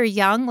sick when you're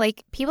young,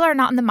 people are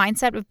not in the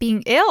mindset of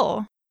being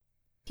ill.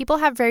 People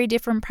have very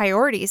different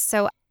priorities.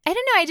 So I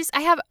don't know.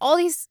 I have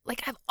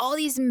all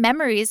these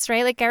memories,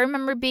 right? I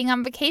remember being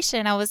on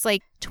vacation. I was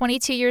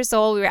 22 years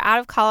old. We were out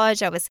of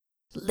college. I was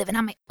living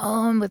on my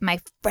own with my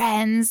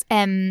friends,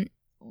 and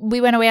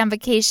we went away on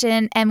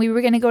vacation, and we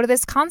were going to go to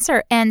this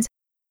concert. And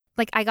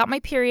I got my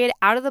period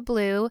out of the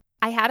blue.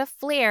 I had a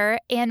flare,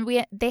 and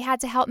they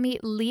had to help me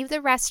leave the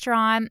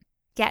restaurant,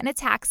 get in a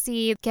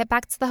taxi, get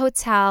back to the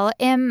hotel.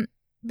 And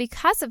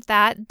because of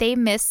that, they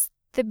missed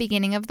the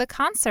beginning of the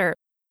concert.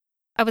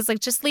 I was like,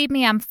 just leave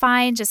me. I'm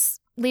fine.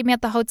 Just leave me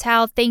at the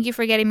hotel. Thank you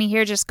for getting me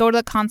here. Just go to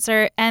the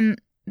concert. And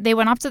they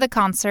went off to the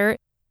concert.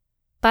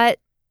 But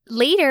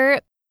later,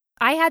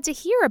 I had to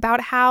hear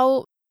about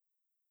how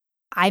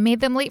I made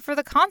them late for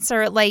the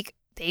concert.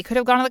 They could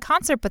have gone to the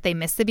concert, but they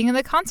missed the beginning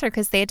of the concert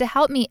because they had to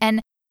help me. And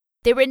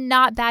they were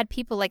not bad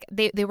people.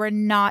 They were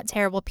not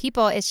terrible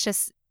people. It's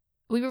just,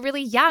 we were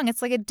really young.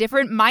 It's a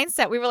different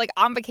mindset. We were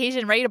on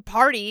vacation, ready to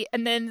party.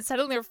 And then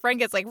suddenly our friend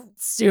gets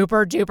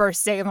super duper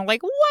sick. And I'm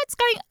like, what's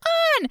going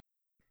on?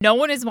 No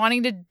one is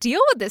wanting to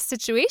deal with this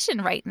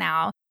situation right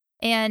now.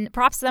 And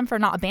props to them for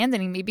not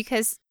abandoning me,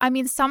 because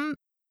some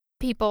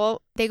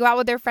people, they go out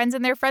with their friends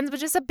and their friends would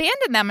just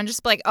abandon them and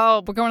just be like,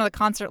 oh, we're going to the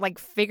concert,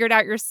 figure it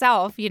out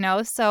yourself,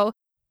 So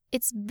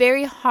it's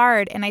very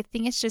hard. And I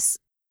think it's just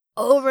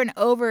over and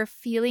over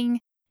feeling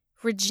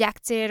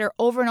rejected, or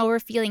over and over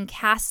feeling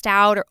cast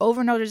out, or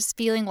over and over just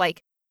feeling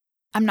like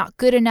I'm not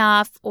good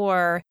enough,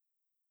 or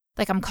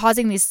I'm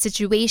causing these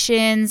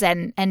situations,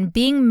 and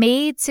being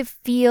made to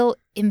feel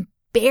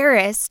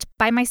embarrassed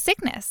by my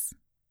sickness.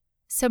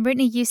 So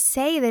Brittany, you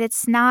say that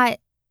it's not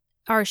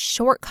our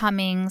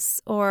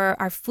shortcomings or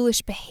our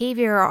foolish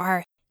behavior or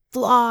our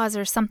flaws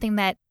or something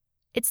that,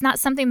 it's not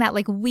something that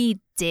we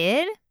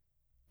did.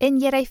 And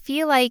yet I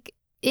feel like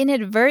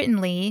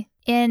inadvertently,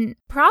 and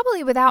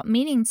probably without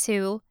meaning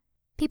to,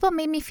 people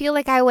made me feel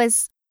like I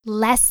was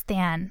less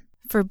than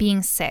for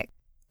being sick.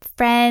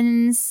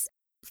 Friends,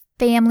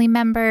 family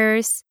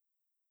members,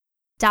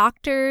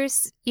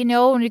 doctors,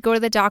 when we go to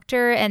the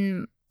doctor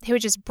and they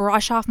would just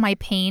brush off my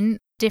pain.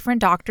 Different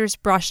doctors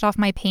brushed off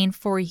my pain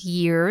for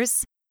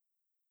years,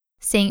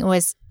 saying it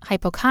was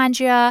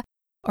hypochondria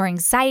or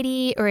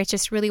anxiety, or it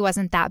just really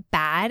wasn't that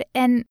bad.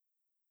 And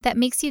that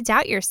makes you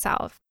doubt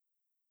yourself.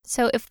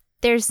 So if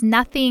there's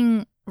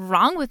nothing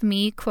wrong with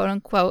me, quote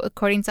unquote,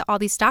 according to all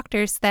these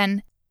doctors,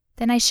 then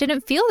I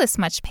shouldn't feel this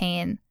much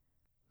pain.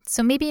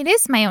 So maybe it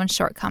is my own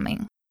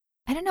shortcoming.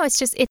 I don't know. It's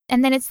just it.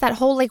 And then it's that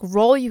whole like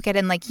role you get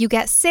in, like you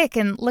get sick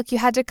and look, you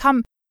had to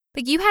come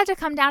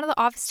down to the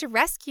office to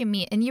rescue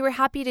me and you were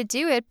happy to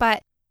do it.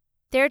 But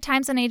there are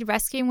times I need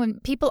rescuing when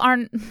people are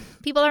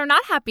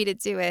not happy to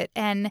do it.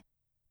 And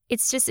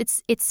it's just,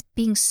 it's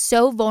being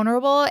so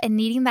vulnerable and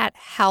needing that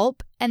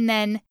help. And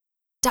then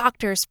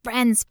doctors,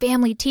 friends,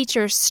 family,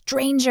 teachers,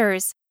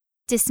 strangers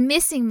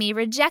dismissing me,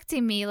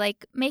 rejecting me,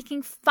 like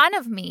making fun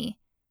of me.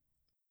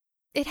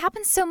 It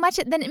happens so much,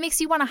 then it makes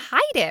you want to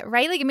hide it,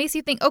 right? Like it makes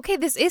you think, okay,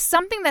 this is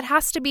something that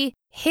has to be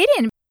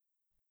hidden.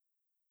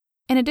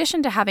 In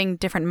addition to having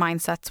different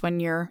mindsets when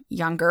you're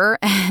younger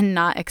and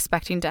not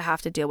expecting to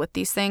have to deal with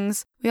these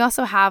things, we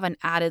also have an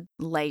added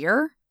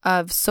layer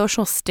of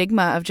social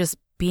stigma of just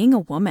being a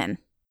woman.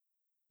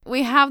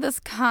 We have this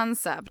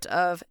concept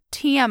of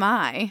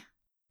TMI,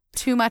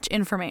 too much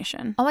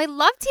information. Oh, I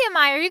love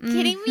TMI. Are you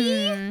kidding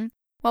me?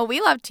 Well,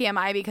 we love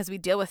TMI because we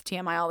deal with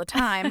TMI all the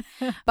time.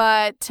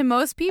 But to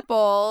most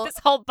people... This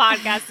whole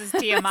podcast is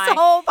TMI. This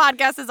whole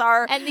podcast is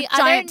our And the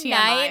giant other TMI.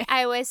 night,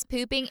 I was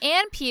pooping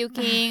and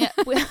puking.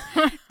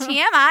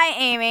 TMI,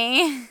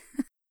 Amy.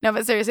 No,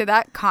 but seriously,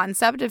 that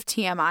concept of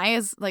TMI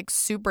is like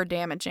super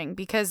damaging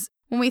because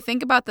when we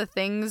think about the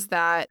things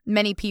that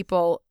many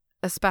people,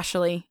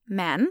 especially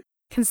men,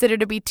 consider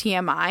to be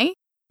TMI,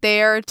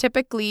 they're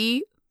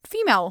typically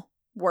female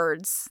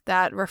words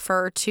that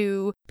refer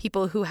to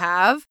people who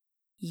have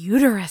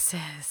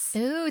uteruses.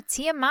 Ooh,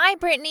 TMI,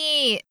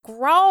 Brittany.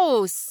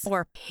 Gross.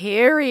 Or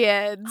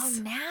periods. Oh,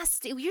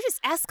 nasty. You're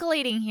just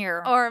escalating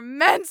here. Or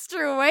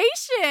menstruation.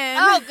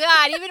 Oh,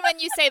 God. Even when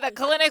you say the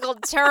clinical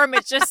term,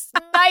 it just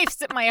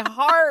knifes at my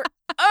heart.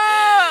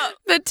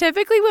 But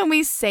typically when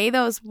we say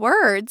those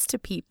words to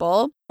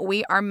people,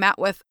 we are met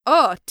with,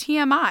 oh,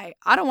 TMI.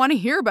 I don't want to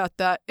hear about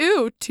that.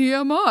 Ew,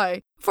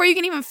 TMI. Before you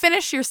can even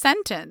finish your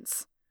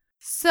sentence.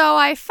 So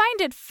I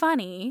find it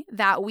funny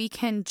that we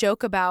can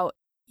joke about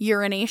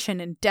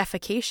urination and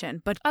defecation,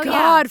 but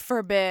God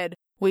forbid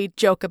we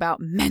joke about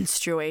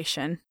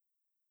menstruation.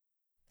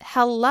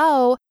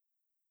 Hello.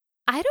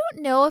 I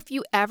don't know if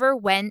you ever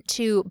went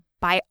to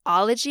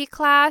biology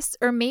class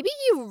or maybe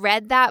you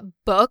read that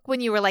book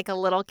when you were like a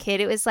little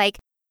kid. It was like,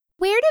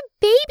 where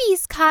do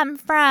babies come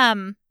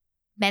from?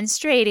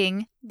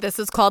 Menstruating. This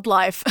is called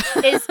life.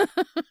 Is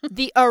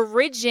the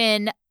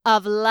origin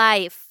of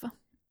life.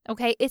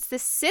 Okay, it's the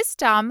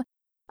system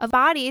of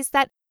bodies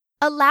that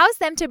allows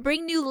them to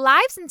bring new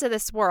lives into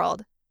this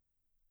world.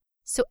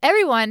 So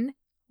everyone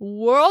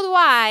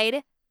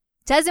worldwide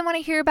doesn't want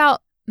to hear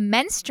about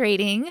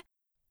menstruating.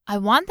 I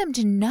want them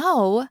to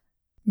know,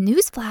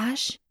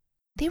 newsflash,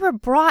 they were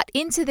brought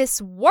into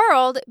this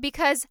world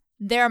because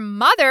their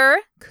mother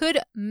could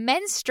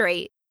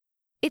menstruate.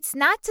 It's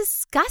not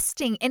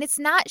disgusting and it's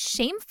not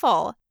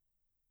shameful.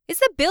 It's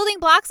the building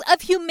blocks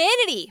of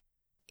humanity.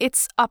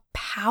 It's a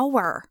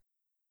power.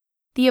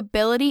 The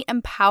ability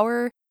and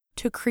power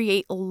to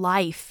create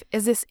life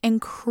is this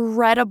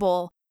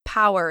incredible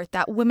power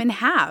that women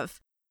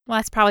have. Well,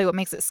 that's probably what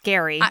makes it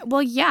scary.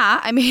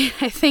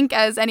 I think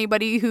as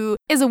anybody who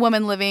is a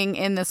woman living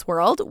in this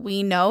world,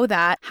 we know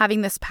that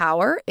having this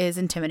power is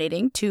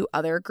intimidating to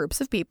other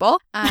groups of people.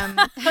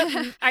 Are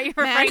you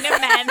referring to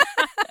men?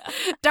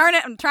 Darn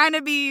it, I'm trying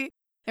to be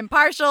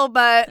impartial,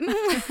 but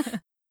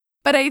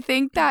I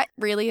think that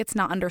really it's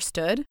not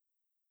understood.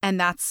 And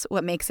that's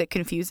what makes it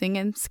confusing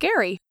and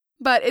scary.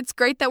 But it's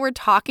great that we're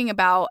talking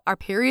about our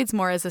periods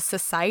more as a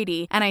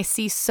society. And I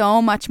see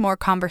so much more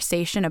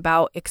conversation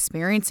about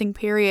experiencing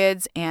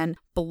periods and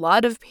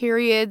blood of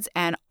periods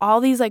and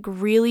all these like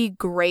really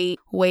great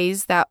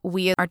ways that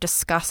we are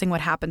discussing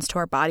what happens to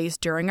our bodies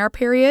during our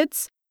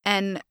periods.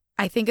 And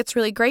I think it's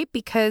really great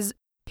because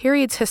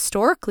periods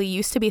historically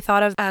used to be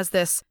thought of as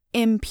this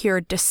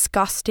impure,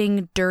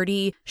 disgusting,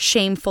 dirty,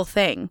 shameful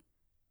thing.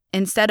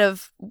 Instead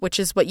of,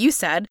 which is what you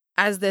said,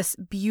 as this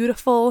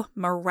beautiful,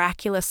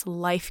 miraculous,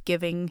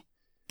 life-giving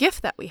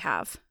gift that we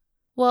have.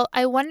 Well,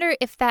 I wonder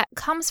if that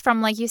comes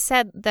from, like you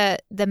said, the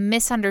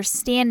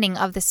misunderstanding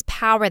of this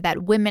power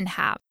that women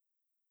have.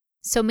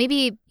 So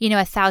maybe,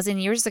 1,000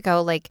 years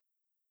ago, like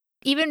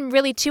even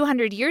really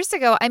 200 years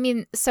ago,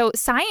 so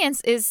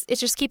science it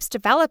just keeps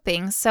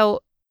developing. So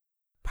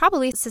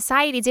probably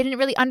society didn't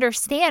really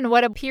understand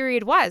what a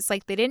period was.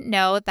 Like they didn't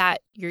know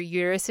that your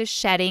uterus is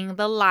shedding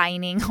the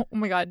lining. Oh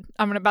my God,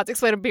 I'm about to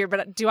explain a period,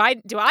 but do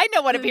I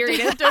know what a period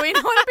is? Do we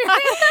know what a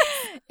period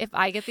is? If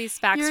I get these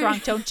facts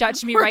wrong, don't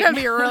judge me right now. We're going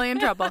to be really in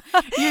trouble.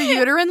 Your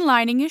uterine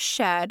lining is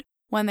shed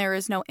when there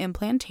is no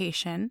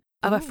implantation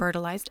of a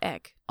fertilized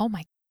egg. Oh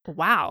my,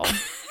 wow.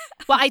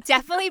 Well, I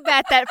definitely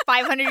bet that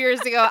 500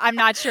 years ago, I'm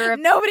not sure if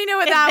nobody knew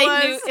what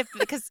that was.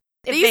 Because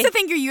they used to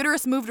think your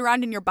uterus moved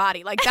around in your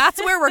body. Like, that's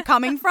where we're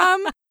coming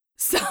from.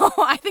 So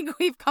I think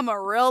we've come a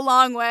real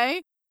long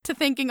way to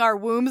thinking our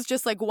wombs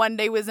just like one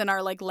day was in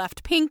our like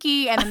left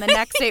pinky and then the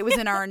next day it was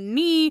in our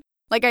knee.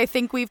 Like, I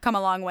think we've come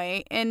a long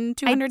way in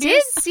 200 years. I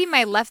did see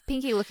my left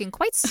pinky looking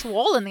quite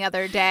swollen the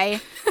other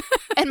day.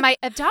 And my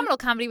abdominal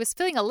cavity was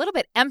feeling a little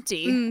bit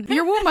empty.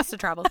 Your womb must have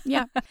traveled.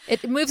 Yeah.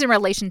 It moves in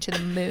relation to the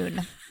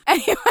moon.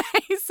 Anyway,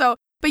 so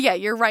But yeah,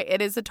 you're right.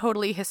 It is a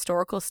totally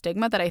historical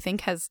stigma that I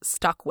think has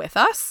stuck with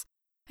us.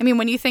 I mean,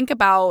 when you think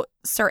about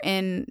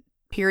certain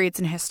periods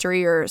in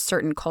history or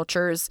certain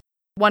cultures,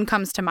 one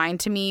comes to mind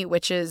to me,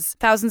 which is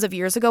thousands of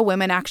years ago,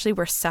 women actually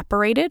were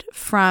separated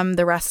from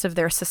the rest of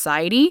their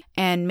society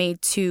and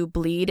made to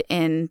bleed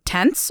in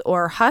tents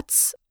or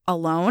huts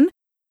alone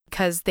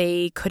because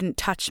they couldn't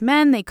touch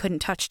men, they couldn't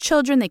touch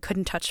children, they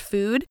couldn't touch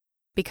food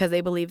because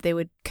they believed they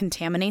would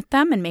contaminate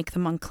them and make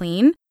them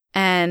unclean.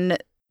 And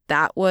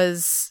that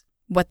was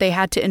what they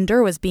had to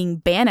endure, was being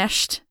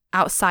banished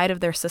outside of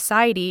their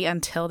society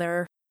until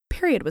their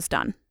period was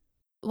done.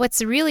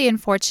 What's really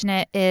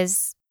unfortunate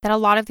is that a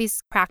lot of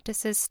these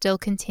practices still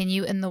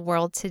continue in the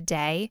world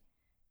today.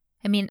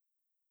 I mean,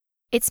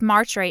 it's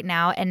March right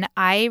now, and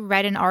I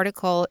read an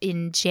article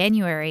in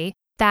January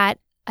that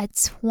a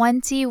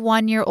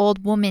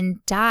 21-year-old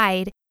woman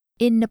died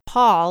in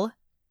Nepal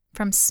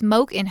from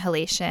smoke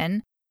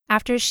inhalation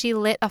after she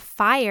lit a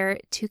fire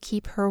to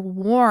keep her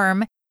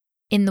warm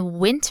in the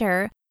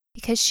winter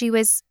because she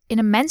was in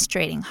a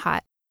menstruating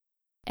hut.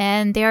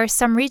 And there are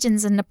some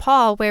regions in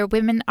Nepal where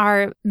women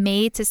are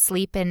made to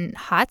sleep in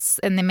huts,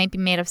 and they might be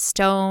made of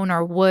stone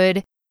or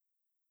wood,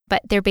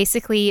 but they're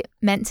basically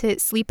meant to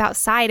sleep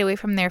outside away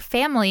from their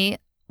family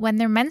when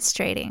they're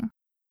menstruating.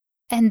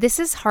 And this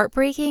is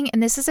heartbreaking,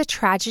 and this is a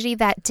tragedy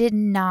that did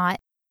not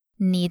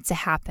need to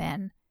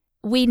happen.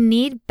 We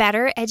need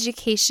better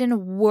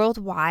education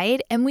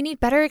worldwide, and we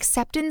need better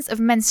acceptance of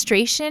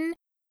menstruation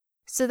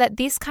so that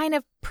these kind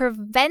of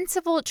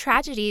preventable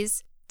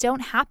tragedies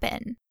don't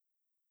happen.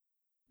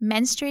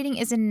 Menstruating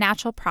is a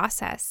natural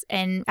process.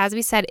 And as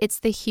we said, it's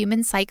the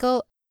human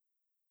cycle.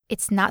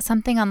 It's not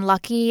something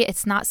unlucky.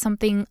 It's not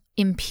something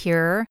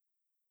impure.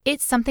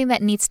 It's something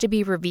that needs to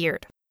be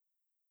revered.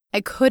 I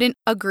couldn't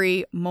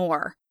agree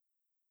more.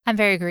 I'm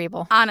very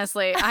agreeable.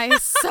 Honestly, I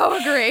so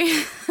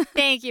agree.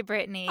 Thank you,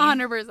 Brittany.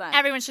 100%.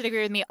 Everyone should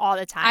agree with me all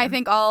the time. I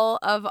think all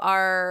of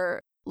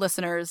our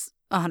listeners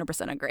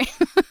 100% agree.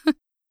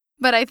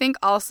 But I think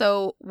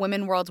also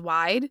women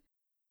worldwide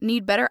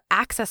need better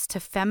access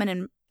to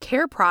feminine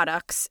care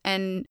products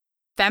and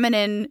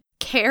feminine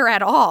care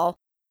at all.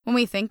 When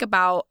we think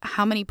about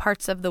how many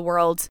parts of the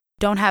world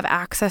don't have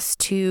access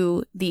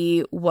to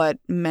the what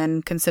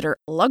men consider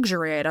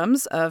luxury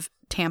items of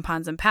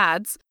tampons and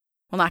pads.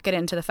 We'll not get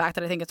into the fact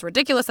that I think it's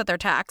ridiculous that they're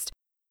taxed,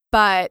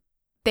 but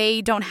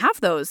they don't have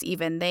those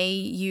even. They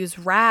use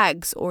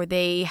rags, or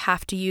they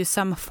have to use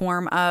some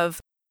form of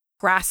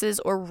grasses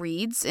or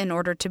reeds in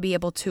order to be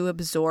able to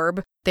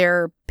absorb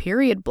their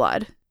period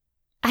blood.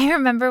 I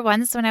remember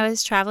once when I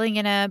was traveling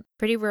in a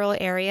pretty rural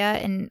area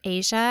in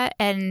Asia,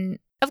 and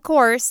of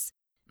course,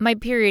 my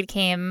period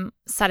came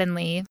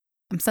suddenly.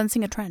 I'm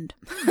sensing a trend.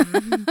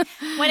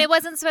 When it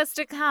wasn't supposed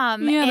to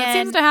come. Yeah, that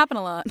seems to happen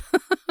a lot.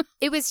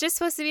 It was just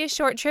supposed to be a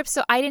short trip,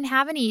 so I didn't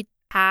have any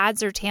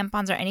pads or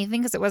tampons or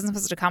anything because it wasn't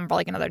supposed to come for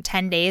like another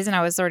 10 days, and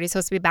I was already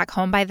supposed to be back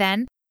home by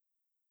then.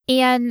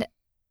 And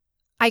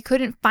I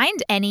couldn't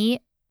find any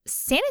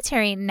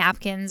sanitary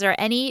napkins or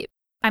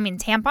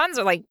tampons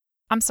are like,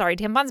 I'm sorry,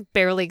 tampons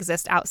barely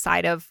exist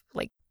outside of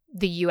like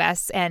the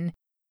US, and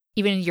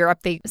even in Europe,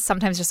 they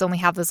sometimes just only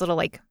have those little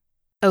like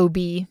OB.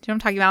 Do you know what I'm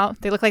talking about?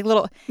 They look like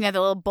little... Yeah,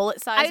 the little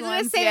bullet size ones. I was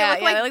going to say, they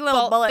look like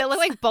little bullets. They look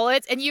like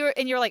bullets, and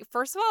you're like,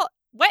 first of all,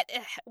 what is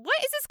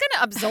this going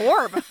to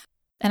absorb?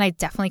 And I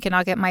definitely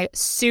cannot get my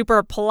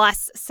super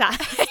plus size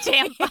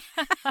tampon.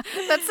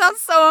 That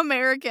sounds so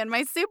American.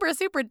 My super,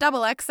 super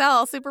double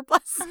XL, super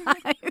plus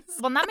size.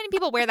 Well, not many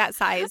people wear that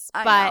size,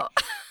 but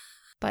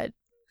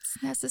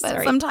it's necessary.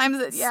 But sometimes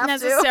it's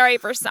necessary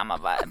for some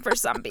of us, for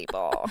some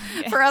people.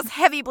 For us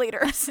heavy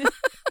bleeders.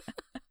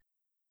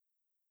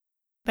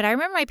 But I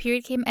remember my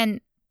period came and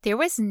there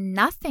was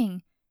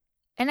nothing.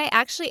 And I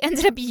actually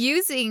ended up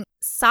using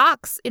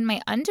socks in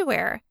my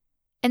underwear.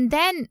 And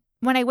then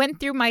when I went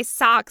through my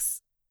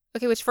socks,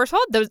 let's talk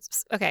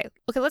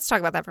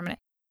about that for a minute.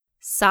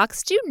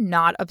 Socks do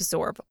not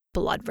absorb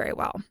blood very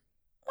well.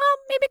 Well,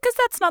 maybe because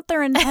that's not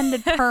their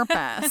intended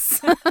purpose.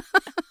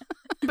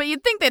 But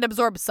you'd think they'd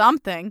absorb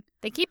something.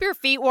 They keep your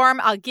feet warm.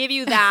 I'll give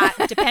you that,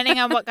 depending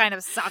on what kind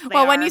of sock they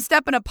are. Well, when you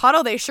step in a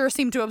puddle, they sure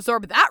seem to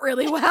absorb that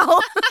really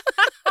well.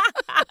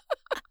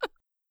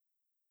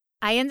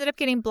 I ended up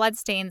getting blood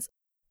stains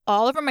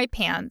all over my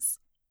pants.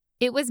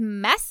 It was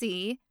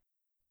messy.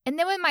 And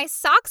then when my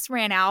socks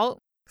ran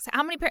out,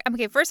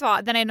 first of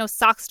all, then I had no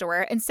socks to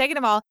wear. And second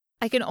of all,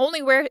 I can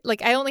only wear,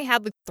 I only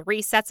had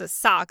 3 sets of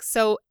socks.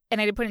 So, and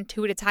I had to put in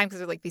 2 at a time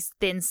because they're these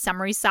thin,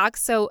 summery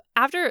socks. So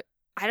after,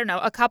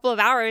 a couple of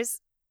hours,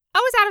 I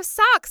was out of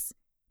socks.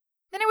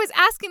 Then I was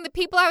asking the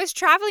people I was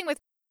traveling with,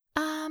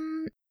 could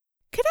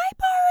I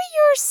borrow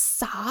your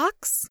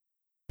socks?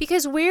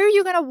 Because where are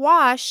you going to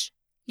wash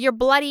your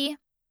menstrually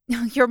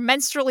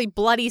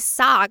bloody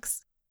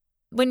socks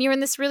when you're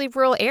in this really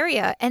rural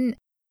area? And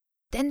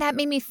then that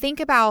made me think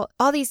about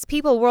all these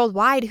people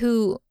worldwide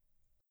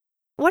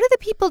what do the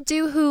people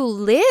do who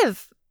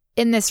live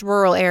in this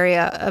rural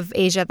area of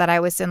Asia that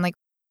I was in?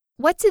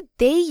 What did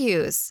they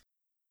use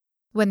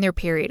when their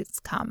periods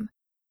come?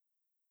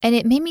 And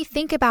it made me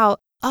think about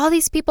all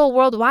these people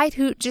worldwide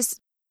who just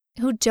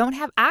who don't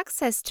have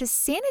access to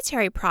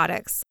sanitary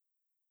products.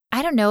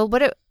 I don't know,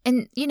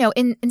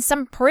 in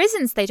some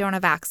prisons they don't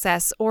have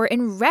access, or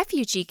in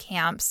refugee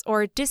camps,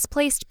 or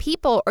displaced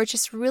people, or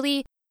just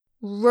really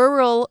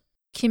rural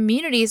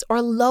communities,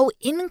 or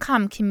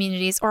low-income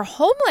communities, or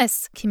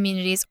homeless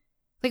communities.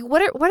 Like,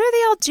 what are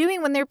they all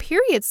doing when their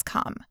periods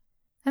come?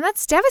 And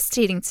that's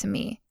devastating to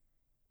me.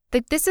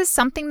 Like, this is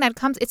something that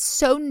comes, it's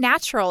so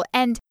natural.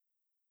 And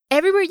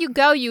everywhere you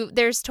go,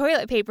 there's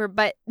toilet paper,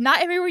 but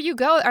not everywhere you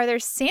go are there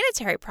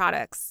sanitary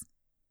products.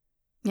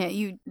 Yeah,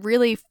 you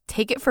really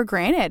take it for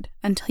granted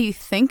until you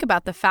think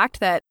about the fact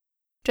that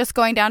just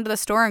going down to the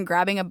store and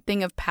grabbing a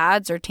thing of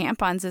pads or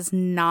tampons is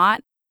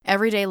not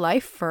everyday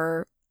life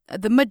for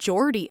the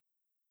majority.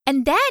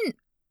 And then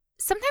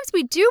sometimes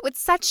we do it with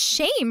such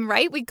shame,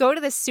 right? We go to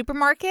the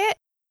supermarket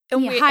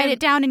and you hide it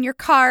down in your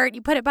cart,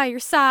 you put it by your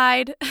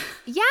side.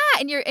 Yeah,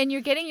 and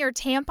you're getting your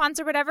tampons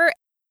or whatever.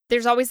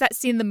 There's always that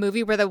scene in the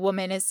movie where the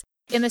woman is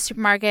in the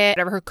supermarket,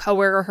 whatever, her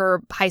coworker,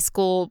 her high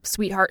school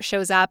sweetheart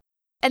shows up.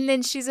 And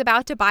then she's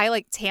about to buy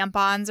like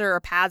tampons or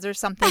pads or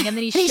something. And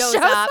then he shows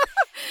up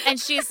and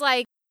she's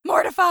like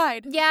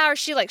mortified. Yeah. Or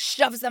she like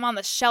shoves them on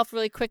the shelf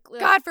really quickly.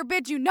 God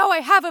forbid you know I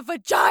have a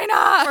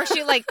vagina. Or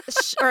she like,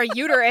 or a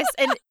uterus.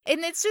 And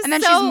it's just and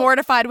then she's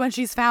mortified when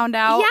she's found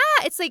out.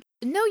 Yeah. It's like,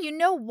 no, you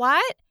know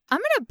what? I'm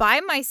going to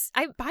buy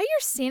your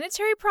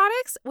sanitary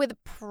products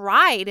with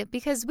pride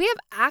because we have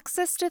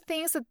access to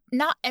things that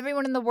not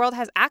everyone in the world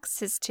has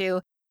access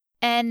to.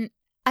 And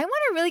I want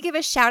to really give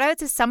a shout out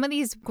to some of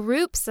these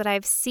groups that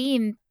I've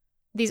seen,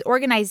 these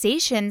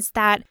organizations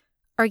that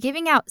are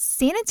giving out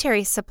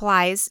sanitary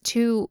supplies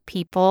to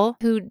people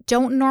who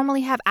don't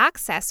normally have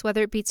access,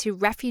 whether it be to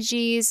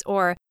refugees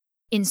or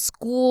in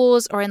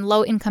schools or in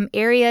low-income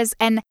areas.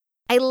 And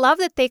I love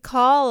that they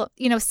call,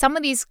 some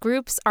of these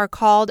groups are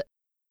called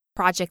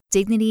Project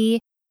Dignity.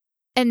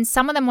 And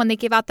some of them, when they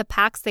give out the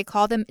packs, they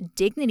call them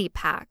Dignity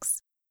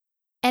Packs.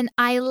 And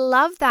I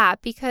love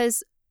that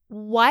because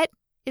what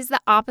is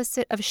the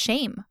opposite of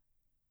shame?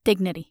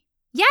 Dignity.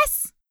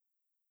 Yes.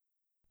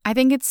 I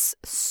think it's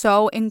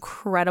so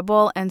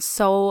incredible and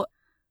so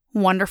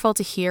wonderful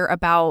to hear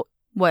about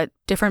what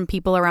different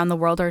people around the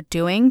world are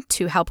doing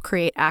to help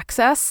create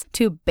access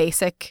to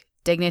basic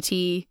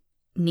dignity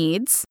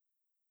needs.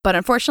 But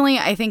unfortunately,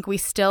 I think we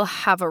still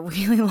have a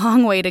really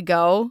long way to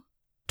go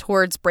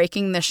towards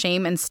breaking the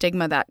shame and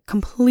stigma that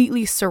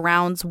completely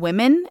surrounds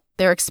women,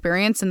 their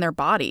experience, and their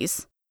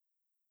bodies.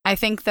 I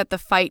think that the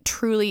fight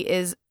truly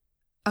is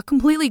a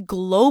completely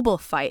global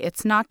fight.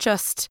 It's not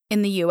just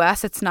in the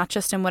US, it's not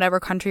just in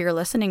whatever country you're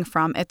listening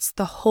from. It's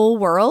the whole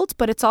world,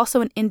 but it's also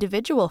an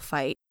individual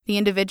fight. The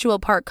individual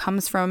part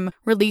comes from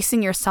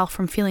releasing yourself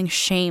from feeling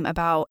shame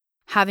about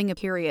having a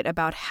period,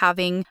 about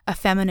having a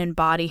feminine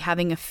body,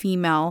 having a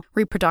female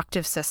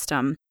reproductive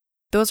system.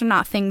 Those are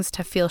not things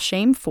to feel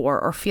shame for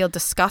or feel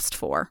disgust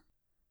for.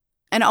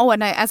 And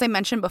as I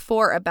mentioned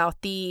before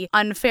about the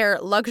unfair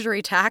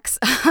luxury tax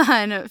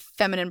on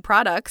feminine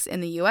products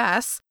in the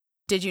US,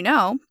 did you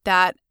know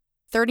that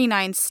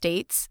 39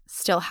 states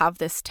still have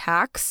this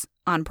tax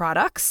on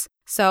products?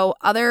 So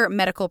other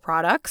medical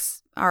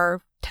products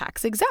are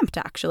tax exempt,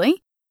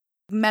 actually.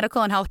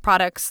 Medical and health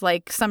products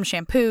like some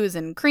shampoos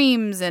and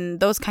creams and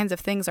those kinds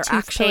of things are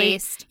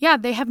Toothpaste.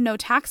 they have no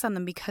tax on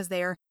them because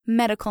they are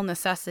medical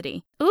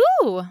necessity.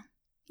 Ooh.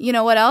 You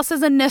know what else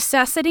is a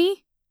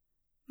necessity?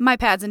 My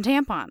pads and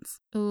tampons.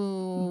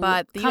 Ooh.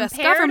 But the U.S.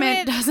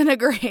 government doesn't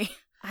agree.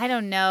 I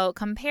don't know.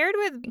 Compared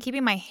with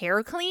keeping my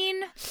hair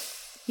clean?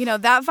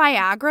 That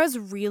Viagra is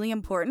really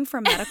important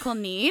for medical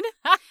need,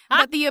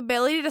 but the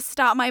ability to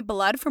stop my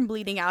blood from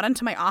bleeding out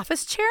into my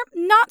office chair,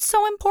 not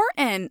so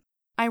important.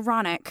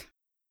 Ironic.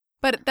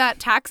 But that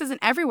tax isn't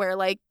everywhere.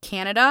 Like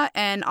Canada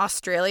and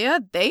Australia,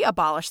 they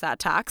abolished that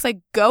tax. Like,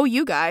 go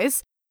you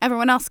guys.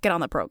 Everyone else get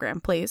on the program,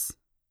 please.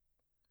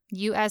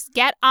 U.S.,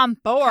 get on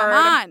board.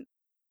 Come on.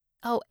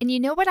 Oh, and you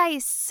know what I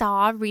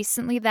saw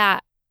recently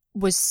that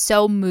was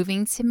so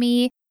moving to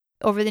me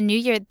over the new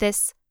year?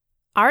 This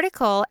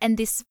article and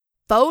this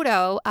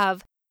photo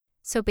of,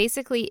 so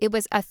basically it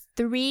was a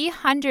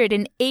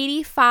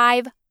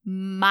 385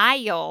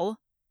 mile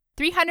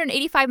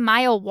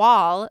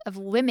wall of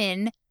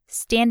women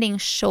standing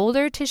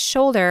shoulder to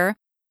shoulder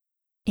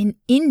in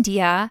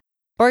India,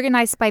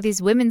 organized by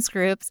these women's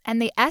groups.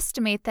 And they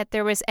estimate that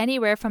there was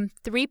anywhere from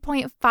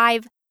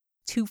 3.5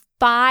 to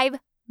 5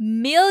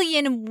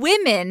 million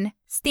women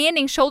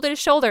standing shoulder to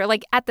shoulder,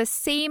 like at the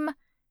same.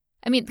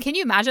 I mean, can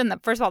you imagine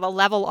that, first of all, the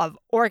level of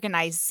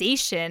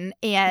organization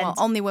and... Well,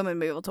 only women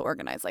would be able to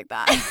organize like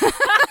that.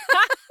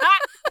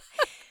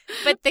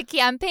 But the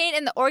campaign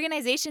and the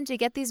organization to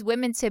get these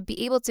women to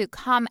be able to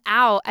come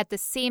out at the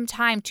same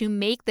time to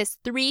make this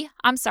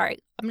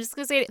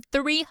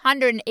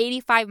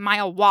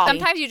 385-mile wall.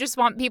 Sometimes you just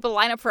want people to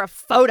line up for a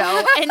photo.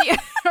 And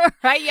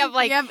right? You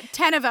have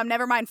 10 of them,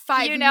 never mind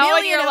 5 million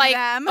and you're of like,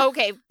 them.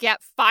 Okay,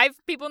 get 5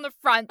 people in the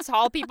front,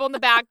 tall people in the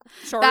back,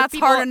 short That's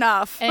people. hard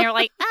enough. And you're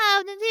like,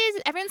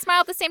 everyone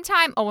smile at the same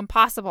time. Oh,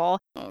 impossible.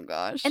 Oh,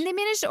 gosh. And they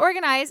managed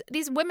to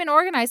these women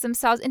organize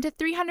themselves into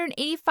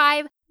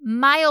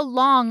 385-mile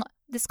long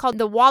this called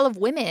the Wall of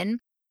Women.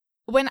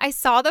 When I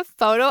saw the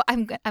photo,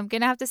 I'm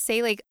going to have to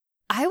say, like,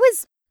 I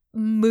was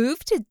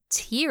moved to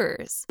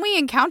tears. We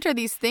encounter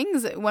these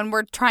things when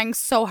we're trying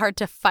so hard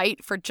to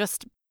fight for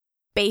just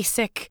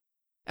basic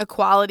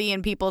equality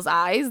in people's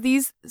eyes.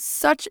 These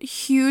such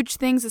huge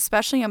things,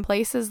 especially in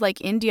places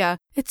like India.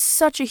 It's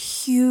such a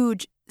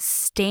huge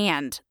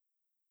stand.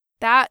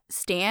 That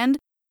stand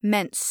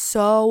meant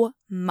so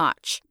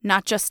much,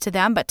 not just to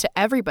them, but to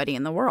everybody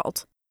in the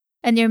world.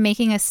 And they're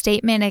making a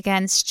statement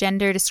against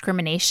gender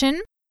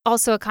discrimination.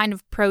 Also a kind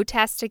of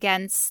protest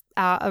against,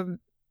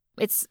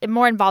 it's a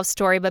more involved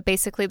story, but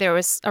basically there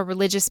was a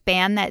religious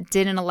ban that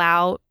didn't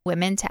allow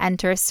women to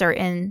enter a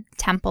certain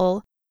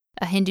temple,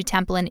 a Hindu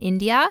temple in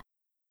India.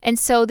 And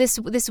so this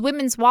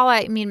women's wall,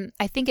 I mean,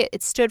 I think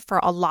it stood for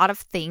a lot of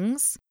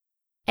things.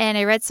 And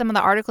I read some of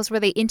the articles where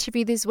they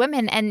interviewed these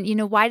women and, you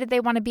know, why did they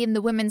want to be in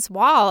the women's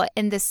wall?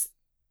 And this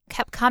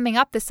kept coming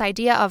up, this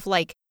idea of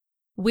like,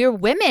 we're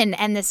women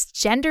and this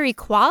gender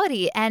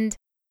equality. And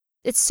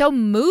it's so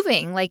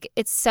moving. Like,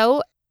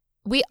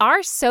 we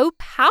are so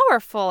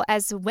powerful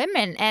as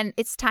women. And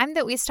it's time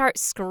that we start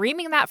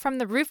screaming that from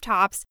the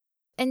rooftops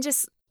and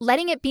just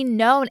letting it be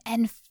known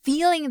and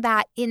feeling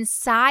that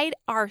inside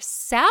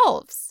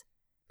ourselves.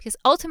 Because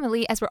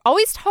ultimately, as we're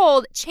always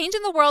told, change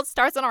in the world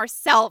starts in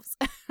ourselves.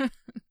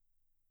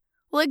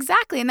 Well,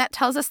 exactly. And that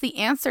tells us the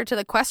answer to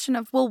the question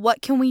of, well,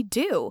 what can we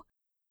do?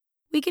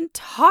 We can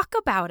talk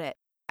about it.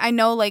 I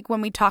know, like, when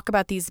we talk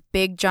about these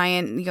big,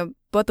 giant, you know,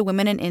 what the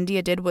women in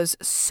India did was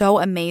so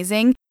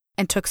amazing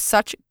and took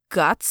such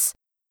guts.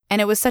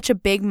 And it was such a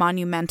big,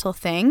 monumental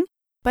thing.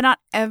 But not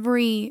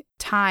every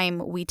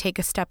time we take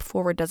a step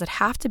forward does it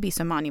have to be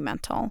so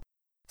monumental.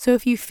 So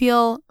if you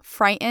feel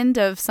frightened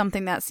of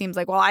something that seems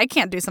like, well, I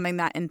can't do something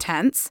that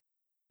intense,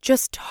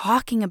 just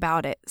talking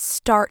about it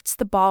starts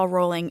the ball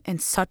rolling in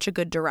such a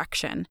good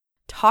direction.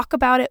 Talk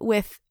about it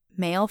with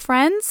male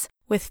friends,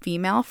 with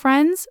female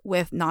friends,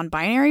 with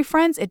non-binary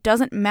friends. It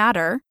doesn't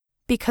matter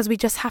because we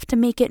just have to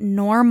make it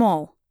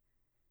normal.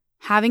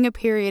 Having a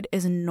period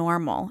is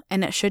normal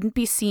and it shouldn't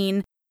be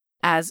seen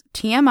as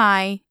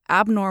TMI,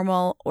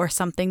 abnormal, or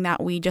something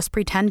that we just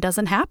pretend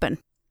doesn't happen.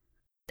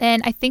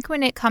 And I think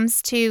when it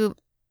comes down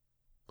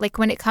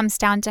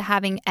to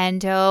having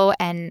endo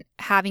and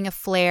having a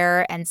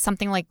flare and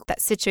something like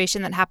that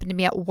situation that happened to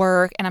me at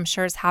work, and I'm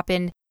sure has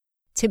happened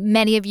to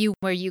many of you,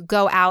 where you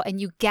go out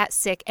and you get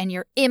sick and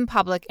you're in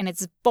public and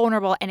it's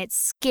vulnerable and it's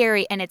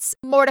scary and it's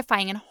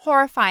mortifying and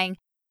horrifying.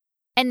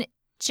 And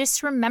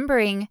just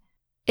remembering,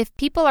 if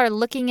people are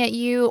looking at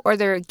you or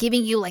they're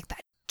giving you like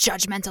that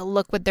judgmental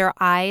look with their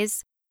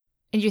eyes,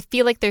 and you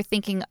feel like they're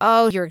thinking,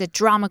 oh, you're the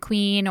drama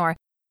queen, or,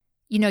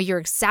 you know, you're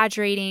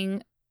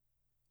exaggerating,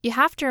 you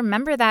have to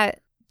remember that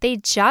they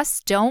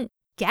just don't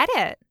get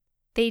it.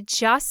 They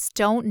just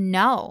don't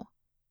know.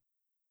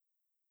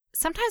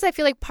 Sometimes I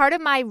feel like part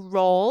of my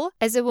role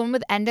as a woman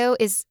with endo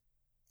is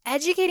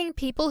educating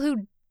people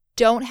who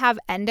don't have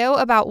endo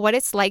about what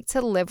it's like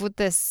to live with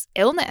this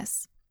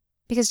illness.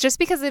 Because just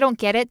because they don't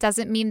get it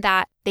doesn't mean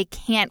that they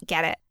can't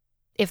get it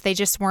if they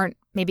just weren't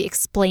maybe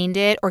explained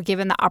it or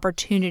given the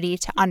opportunity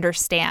to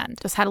understand.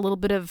 Just had a little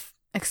bit of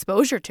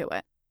exposure to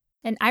it.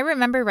 And I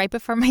remember right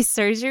before my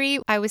surgery,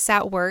 I was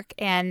at work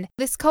and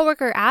this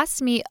coworker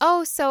asked me,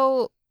 oh,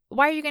 so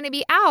why are you going to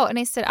be out? And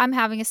I said, I'm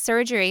having a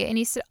surgery. And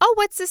he said, oh,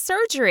 what's the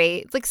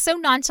surgery? Like so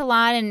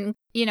nonchalant and,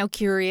 you know,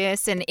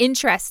 curious and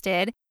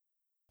interested.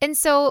 And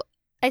so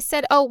I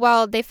said, oh,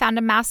 well, they found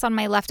a mass on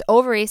my left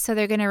ovary, so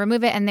they're going to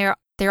remove it. And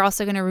they're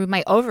also going to remove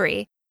my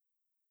ovary.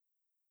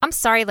 I'm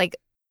sorry, like,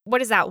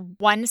 what is that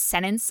one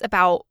sentence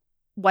about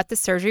what the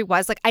surgery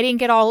was? Like, I didn't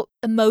get all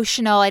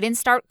emotional. I didn't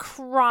start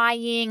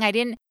crying.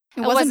 It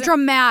wasn't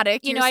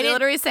dramatic. You know, I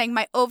literally saying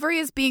my ovary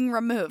is being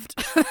removed.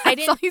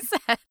 That's all you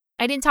said.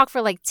 I didn't talk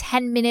for like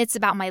 10 minutes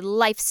about my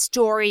life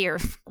story or,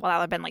 well, that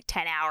would have been like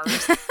 10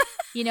 hours,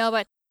 you know,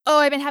 but, oh,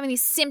 I've been having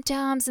these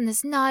symptoms and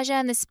this nausea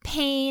and this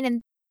pain.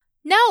 And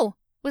no,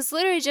 it was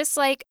literally just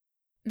like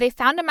they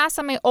found a mass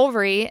on my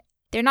ovary.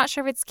 They're not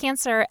sure if it's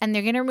cancer and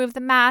they're going to remove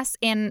the mass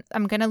and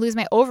I'm going to lose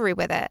my ovary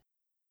with it.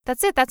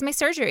 That's it. That's my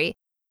surgery.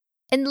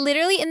 And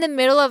literally in the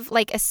middle of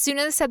like, as soon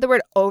as I said the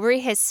word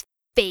ovary, his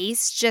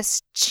face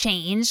just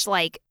changed.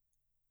 Like,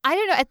 I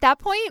don't know, at that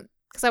point,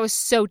 because I was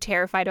so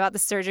terrified about the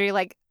surgery,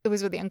 like it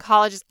was with the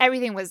oncologist,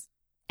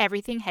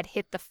 everything had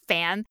hit the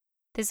fan.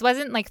 This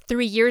wasn't like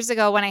 3 years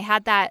ago when I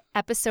had that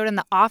episode in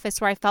The Office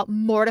where I felt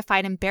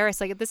mortified, embarrassed.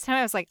 Like at this time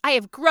I was like, I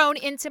have grown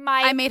into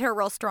my... I made her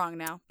real strong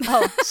now.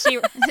 Oh,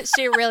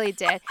 she really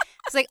did.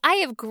 It's like, I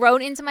have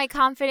grown into my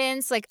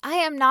confidence. Like I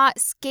am not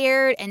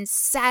scared and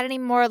sad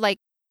anymore. Like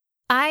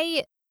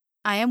I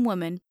am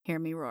woman. Hear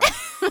me roar.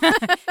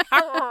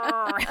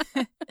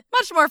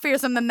 Much more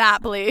fearsome than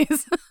that,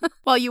 please.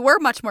 Well, you were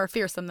much more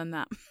fearsome than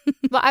that.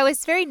 Well, I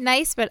was very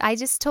nice, but I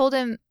just told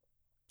him,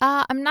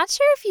 I'm not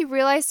sure if you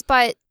realize,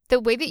 but the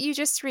way that you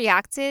just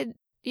reacted,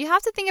 you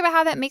have to think about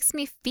how that makes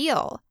me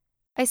feel.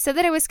 I said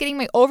that I was getting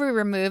my ovary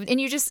removed, and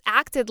you just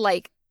acted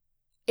like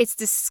it's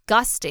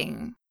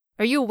disgusting.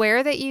 Are you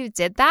aware that you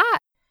did that?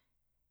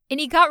 And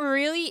he got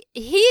really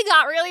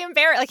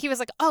embarrassed. Like, he was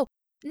like, oh,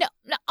 no,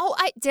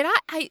 I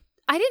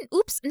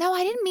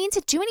didn't mean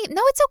to do any.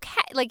 No, it's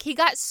okay. Like, he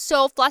got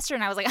so flustered,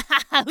 and I was like,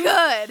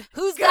 good.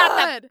 Who's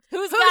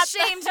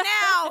shamed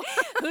now?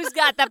 Who's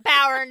got the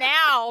power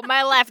now?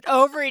 My left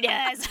ovary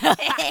does. But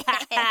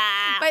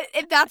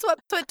that's what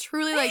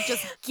truly, like,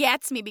 just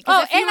gets me,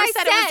 because if you had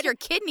said it was your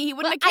kidney, he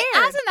wouldn't have cared.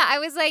 I asked him that. I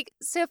was like,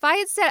 so if I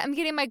had said I'm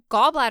getting my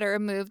gallbladder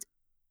removed,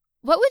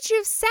 what would you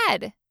have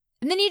said?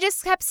 And then he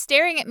just kept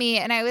staring at me,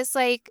 and I was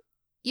like,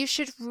 you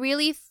should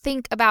really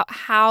think about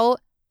how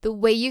the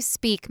way you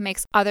speak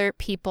makes other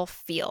people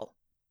feel.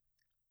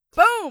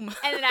 Boom.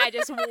 And then I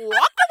just walked away.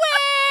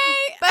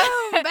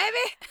 Boom,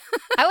 baby.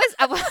 I was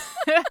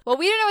well,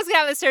 we didn't know what was going to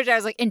happen with the surgery. I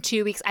was like, in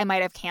 2 weeks, I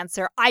might have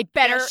cancer. I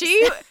better.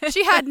 Yeah,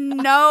 she had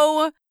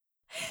no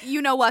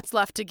what's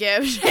left to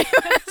give.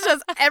 It's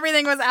just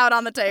everything was out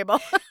on the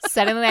table.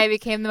 Suddenly, I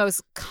became the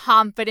most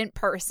confident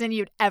person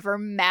you'd ever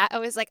met. I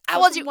was like,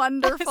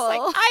 wonderful. I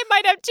was like, I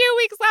might have 2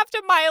 weeks left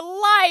of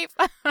my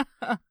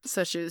life.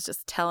 So she was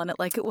just telling it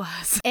like it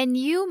was. And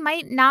you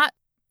might not,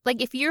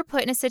 like, if you're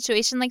put in a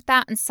situation like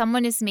that and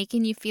someone is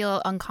making you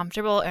feel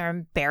uncomfortable or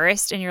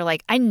embarrassed, and you're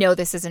like, I know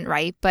this isn't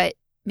right, but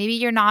maybe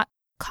you're not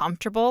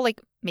comfortable. Like,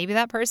 maybe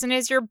that person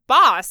is your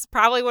boss.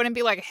 Probably wouldn't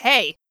be like,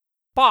 hey,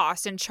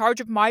 boss in charge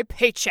of my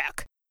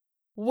paycheck.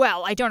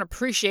 Well, I don't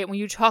appreciate when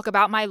you talk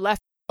about my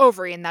left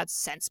ovary in that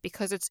sense,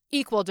 because it's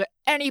equal to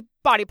any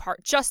body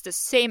part, just the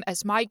same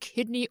as my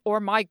kidney or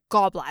my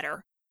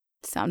gallbladder.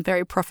 Sound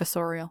very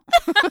professorial.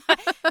 Well,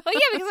 yeah,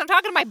 because I'm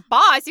talking to my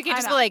boss. You can't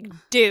just be like,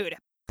 dude,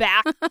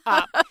 back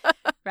up,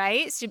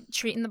 right? So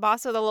treating the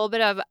boss with a little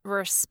bit of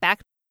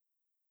respect.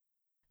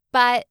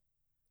 But,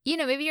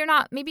 maybe you're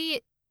not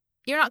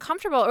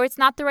comfortable, or it's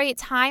not the right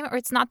time, or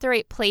it's not the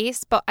right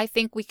place. But I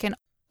think we can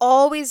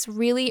always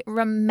really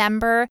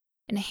remember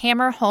and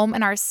hammer home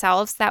in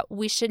ourselves that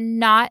we should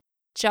not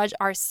judge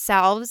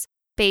ourselves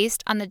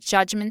based on the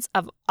judgments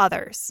of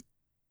others.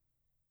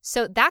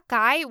 So that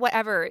guy,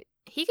 whatever,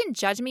 he can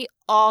judge me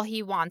all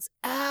he wants.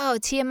 Oh,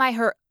 TMI,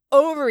 her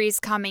ovaries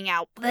coming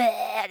out.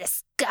 Bleh,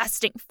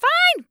 disgusting.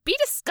 Fine, be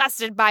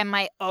disgusted by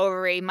my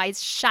ovary, my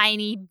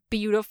shiny,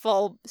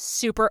 beautiful,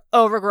 super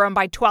overgrown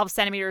by 12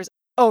 centimeters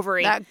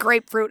ovary. That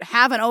grapefruit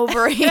have an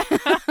ovary.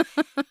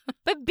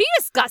 But be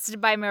disgusted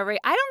by my ovary.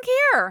 I don't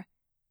care.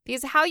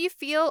 Because how you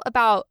feel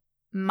about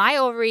my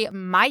ovary,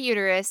 my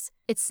uterus,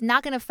 it's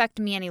not going to affect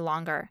me any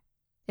longer.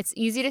 It's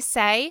easy to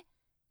say.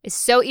 It's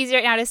so easy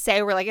right now to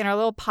say. We're like in our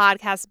little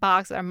podcast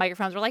box, our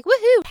microphones, we're like,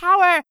 woohoo,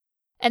 power.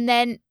 And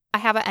then I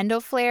have an endo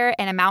flare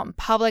and I'm out in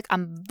public.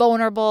 I'm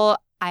vulnerable.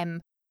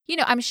 I'm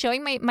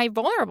showing my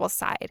vulnerable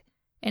side.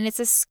 And it's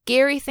a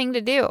scary thing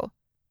to do.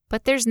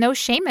 But there's no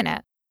shame in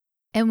it.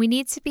 And we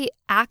need to be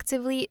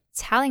actively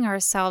telling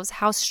ourselves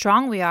how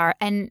strong we are.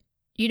 And,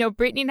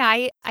 Brittany and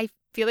I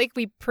feel like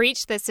we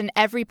preach this in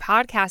every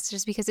podcast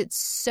just because it's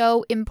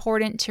so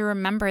important to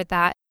remember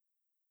that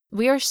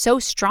we are so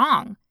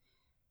strong.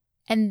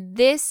 And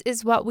this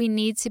is what we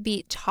need to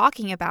be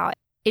talking about.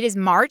 It is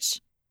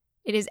March.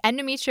 It is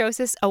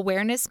Endometriosis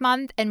Awareness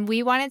Month. And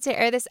we wanted to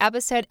air this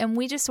episode, and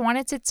we just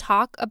wanted to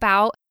talk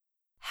about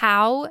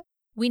how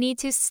we need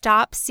to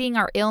stop seeing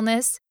our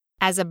illness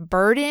as a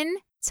burden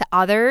to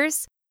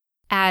others,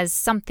 as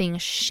something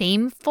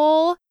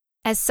shameful,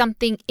 as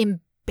something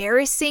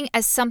embarrassing,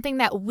 as something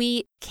that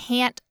we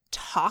can't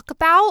talk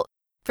about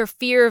for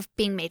fear of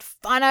being made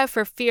fun of,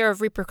 for fear of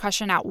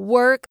repercussion at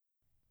work.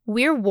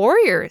 We're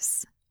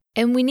warriors,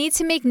 and we need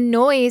to make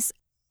noise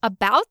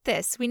about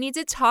this. We need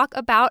to talk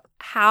about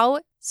how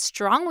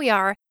strong we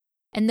are,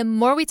 and the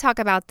more we talk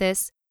about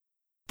this,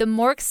 the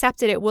more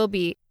accepted it will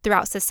be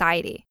throughout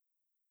society.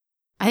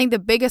 I think the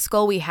biggest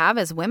goal we have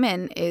as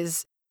women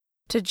is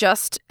to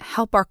just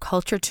help our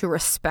culture to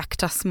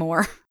respect us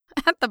more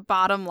at the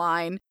bottom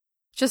line,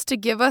 just to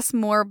give us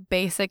more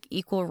basic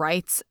equal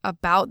rights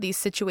about these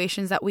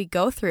situations that we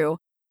go through.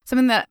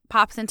 Something that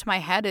pops into my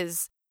head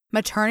is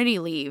maternity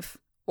leave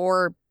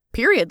or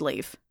period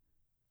leave.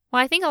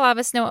 Well, I think a lot of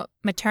us know what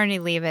maternity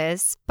leave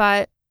is,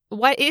 but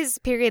what is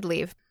period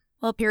leave?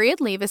 Well, period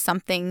leave is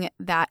something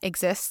that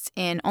exists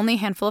in only a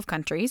handful of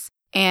countries.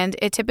 And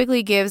it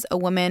typically gives a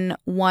woman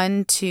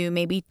 1 to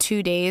maybe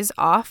 2 days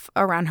off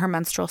around her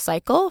menstrual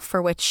cycle,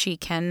 for which she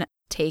can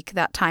take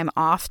that time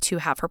off to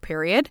have her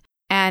period.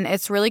 And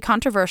it's really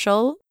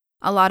controversial.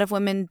 A lot of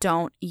women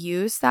don't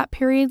use that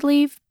period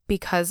leave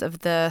because of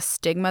the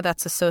stigma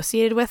that's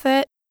associated with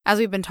it. As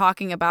we've been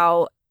talking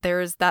about,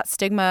 there's that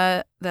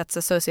stigma that's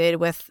associated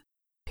with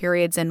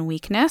periods and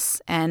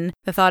weakness. And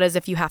the thought is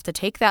if you have to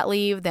take that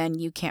leave, then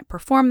you can't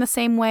perform the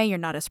same way, you're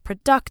not as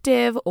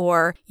productive,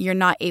 or you're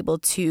not able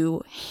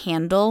to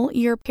handle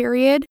your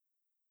period.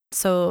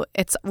 So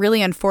it's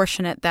really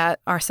unfortunate that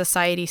our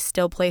society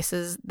still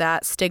places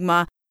that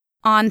stigma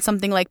on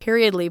something like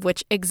period leave,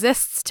 which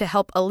exists to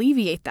help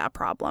alleviate that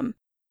problem.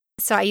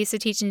 So I used to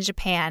teach in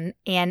Japan,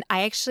 and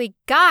I actually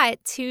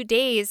got 2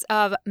 days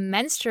of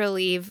menstrual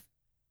leave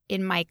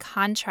in my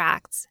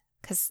contract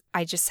because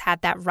I just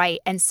had that right.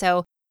 And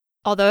so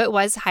although it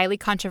was highly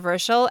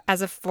controversial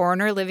as a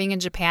foreigner living in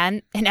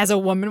Japan and as a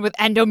woman with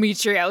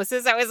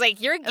endometriosis, I was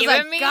like, you're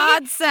giving me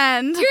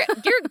godsend.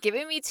 You're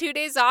giving me 2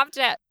 days off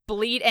to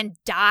bleed and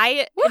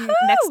die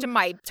next to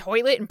my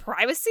toilet in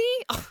privacy?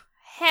 Oh,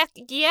 heck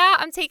yeah,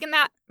 I'm taking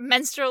that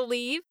menstrual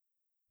leave.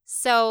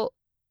 So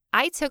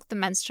I took the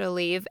menstrual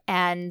leave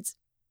and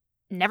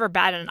never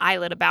batted an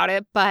eyelid about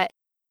it. But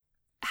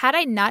had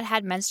I not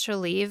had menstrual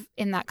leave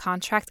in that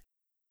contract,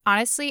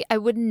 honestly, I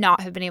would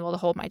not have been able to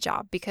hold my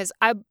job because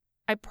I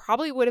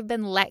probably would have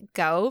been let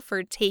go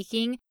for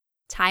taking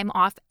time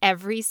off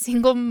every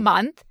single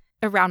month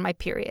around my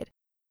period.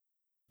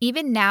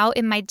 Even now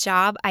in my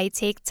job, I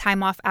take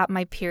time off at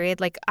my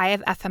period. Like I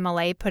have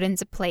FMLA put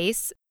into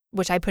place,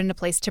 which I put into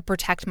place to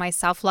protect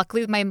myself.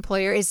 Luckily, my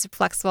employer is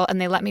flexible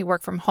and they let me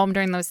work from home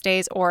during those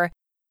days or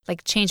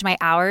like change my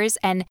hours.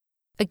 And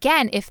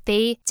again, if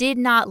they did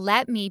not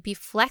let me be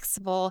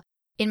flexible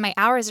in my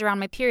hours around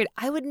my period,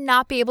 I would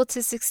not be able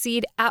to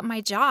succeed at my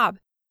job.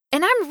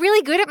 And I'm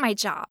really good at my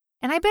job.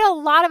 And I bet a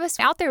lot of us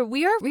out there,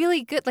 we are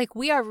really good. Like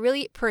we are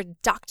really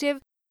productive.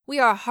 We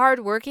are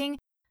hardworking.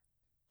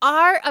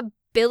 Our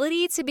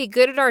ability to be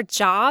good at our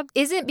job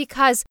isn't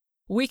because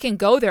we can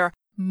go there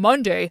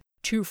Monday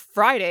to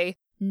Friday,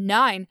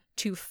 9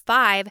 to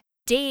 5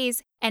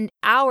 days and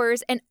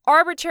hours and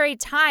arbitrary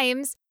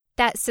times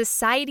that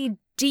society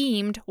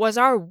deemed was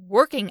our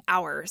working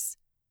hours.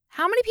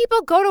 How many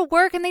people go to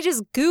work and they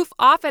just goof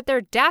off at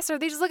their desk or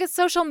they just look at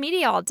social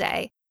media all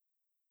day?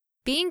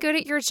 Being good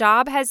at your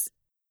job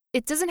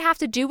it doesn't have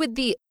to do with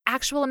the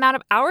actual amount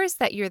of hours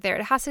that you're there.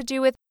 It has to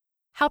do with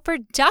how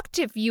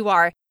productive you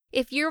are.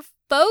 If you're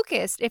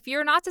focused, if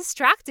you're not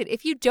distracted,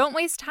 if you don't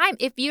waste time,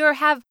 if you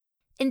have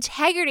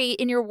integrity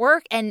in your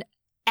work and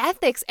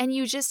ethics and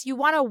you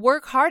want to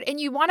work hard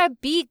and you want to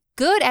be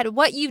good at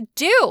what you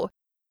do.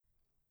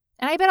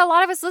 And I bet a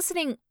lot of us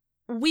listening,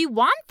 we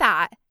want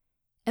that.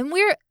 And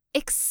we're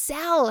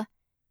excel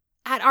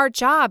at our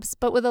jobs,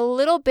 but with a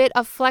little bit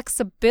of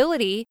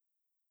flexibility,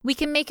 we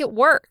can make it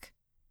work.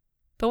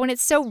 But when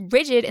it's so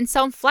rigid and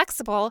so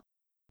inflexible,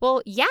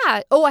 well,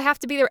 yeah, I have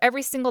to be there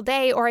every single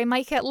day or I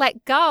might get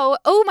let go.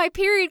 Oh, my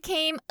period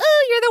came.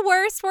 Oh, you're the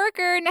worst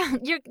worker. Now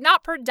you're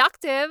not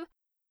productive.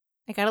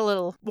 I got a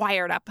little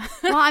wired up.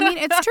 Well, I mean,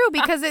 it's true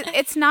because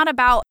it's not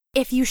about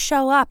if you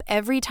show up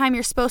every time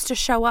you're supposed to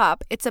show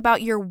up. It's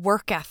about your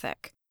work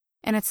ethic.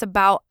 And it's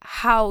about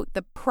how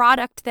the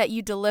product that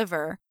you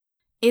deliver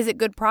is a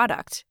good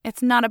product.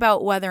 It's not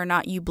about whether or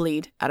not you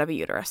bleed out of a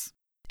uterus.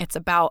 It's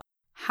about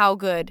how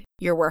good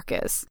your work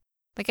is.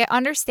 Like, I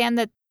understand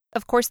that,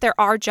 of course, there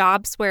are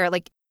jobs where,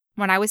 like,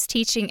 when I was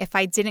teaching, if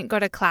I didn't go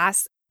to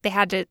class, they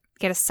had to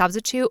get a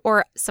substitute,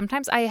 or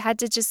sometimes I had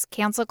to just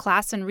cancel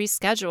class and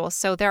reschedule.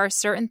 So there are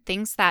certain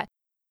things that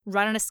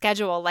run on a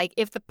schedule. Like,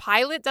 if the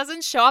pilot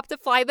doesn't show up to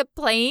fly the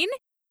plane,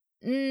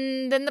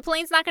 then the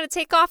plane's not going to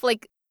take off.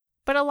 Like,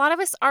 but a lot of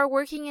us are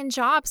working in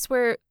jobs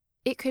where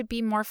it could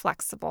be more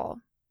flexible.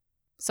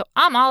 So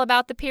I'm all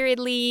about the period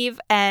leave.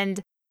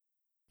 And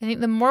I think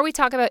the more we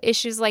talk about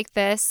issues like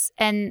this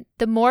and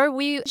the more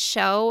we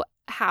show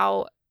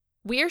how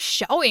we're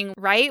showing,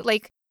 right?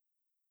 Like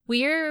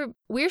we're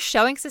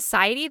showing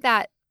society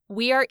that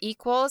we are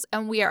equals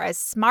and we are as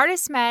smart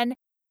as men,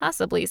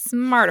 possibly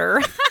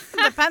smarter.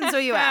 Depends who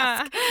you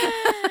ask.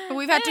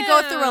 We've had to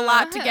go through a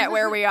lot to get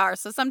where we are.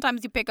 So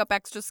sometimes you pick up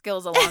extra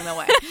skills along the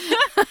way.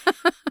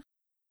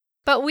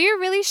 But we're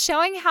really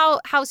showing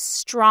how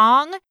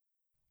strong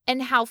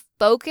and how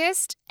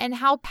focused and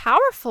how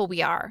powerful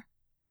we are.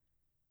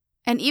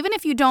 And even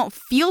if you don't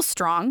feel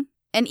strong,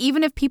 and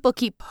even if people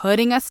keep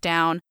putting us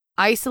down,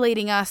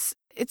 isolating us,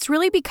 it's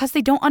really because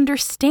they don't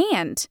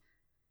understand.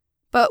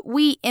 But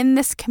we in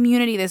this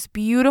community, this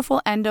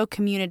beautiful endo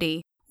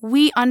community,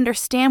 we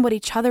understand what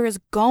each other is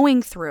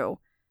going through.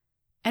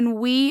 And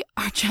we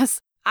are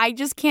I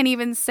just can't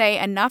even say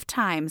enough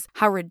times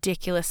how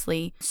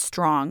ridiculously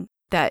strong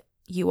that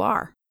you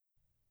are.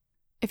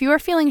 If you are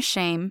feeling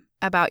shame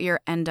about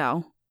your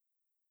endo,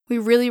 we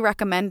really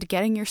recommend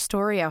getting your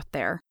story out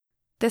there.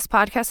 This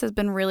podcast has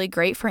been really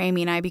great for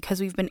Amy and I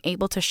because we've been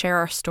able to share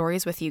our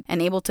stories with you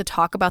and able to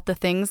talk about the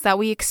things that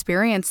we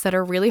experience that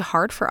are really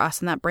hard for us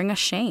and that bring us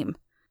shame.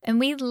 And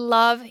we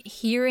love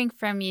hearing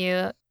from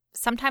you.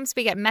 Sometimes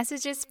we get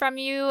messages from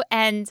you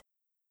and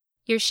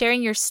you're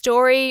sharing your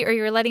story or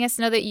you're letting us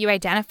know that you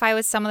identify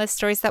with some of the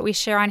stories that we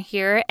share on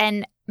here.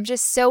 And I'm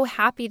just so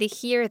happy to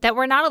hear that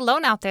we're not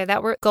alone out there,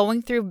 that we're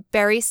going through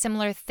very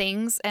similar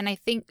things. And I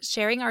think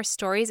sharing our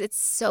stories, it's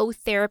so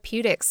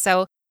therapeutic.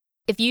 So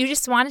if you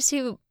just wanted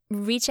to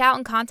reach out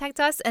and contact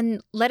us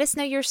and let us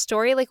know your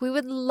story, like we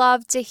would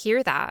love to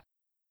hear that.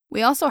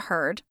 We also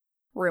heard,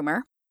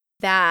 rumor,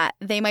 that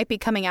they might be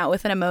coming out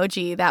with an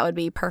emoji that would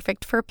be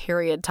perfect for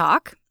period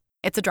talk.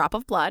 It's a drop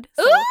of blood.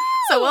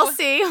 So we'll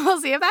see. We'll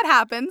see if that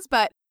happens.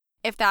 But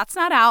if that's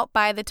not out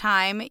by the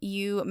time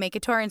you make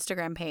it to our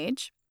Instagram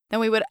page, then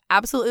we would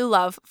absolutely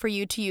love for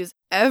you to use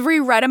every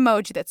red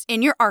emoji that's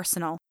in your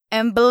arsenal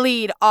and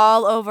bleed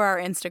all over our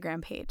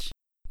Instagram page.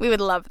 We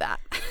would love that.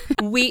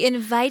 We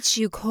invite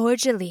you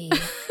cordially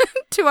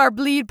to our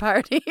bleed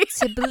party.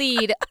 To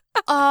bleed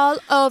all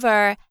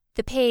over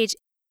the page.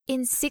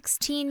 In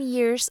 16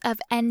 years of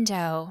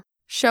endo.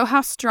 Show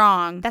how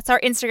strong. That's our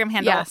Instagram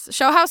handle. Yes.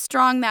 Show how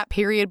strong that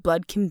period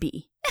blood can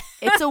be.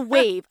 It's a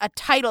wave, a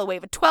tidal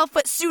wave, a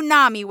 12-foot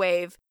tsunami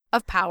wave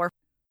of power.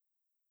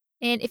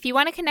 And if you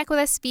want to connect with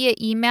us via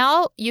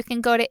email, you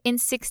can go to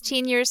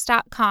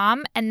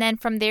in16years.com. And then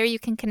from there, you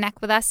can connect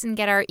with us and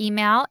get our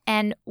email.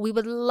 And we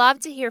would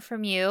love to hear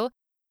from you.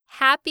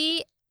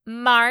 Happy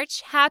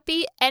March.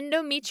 Happy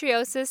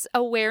Endometriosis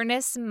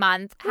Awareness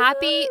Month. Woo!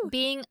 Happy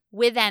being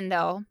with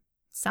endo.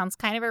 Sounds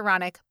kind of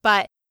ironic,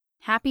 but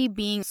happy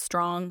being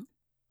strong.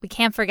 We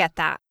can't forget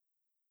that.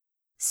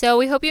 So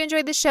we hope you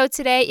enjoyed the show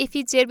today. If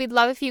you did, we'd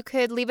love if you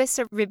could leave us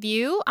a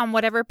review on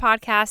whatever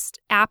podcast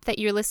app that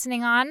you're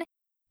listening on.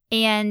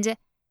 And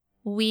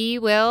we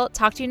will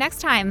talk to you next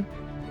time.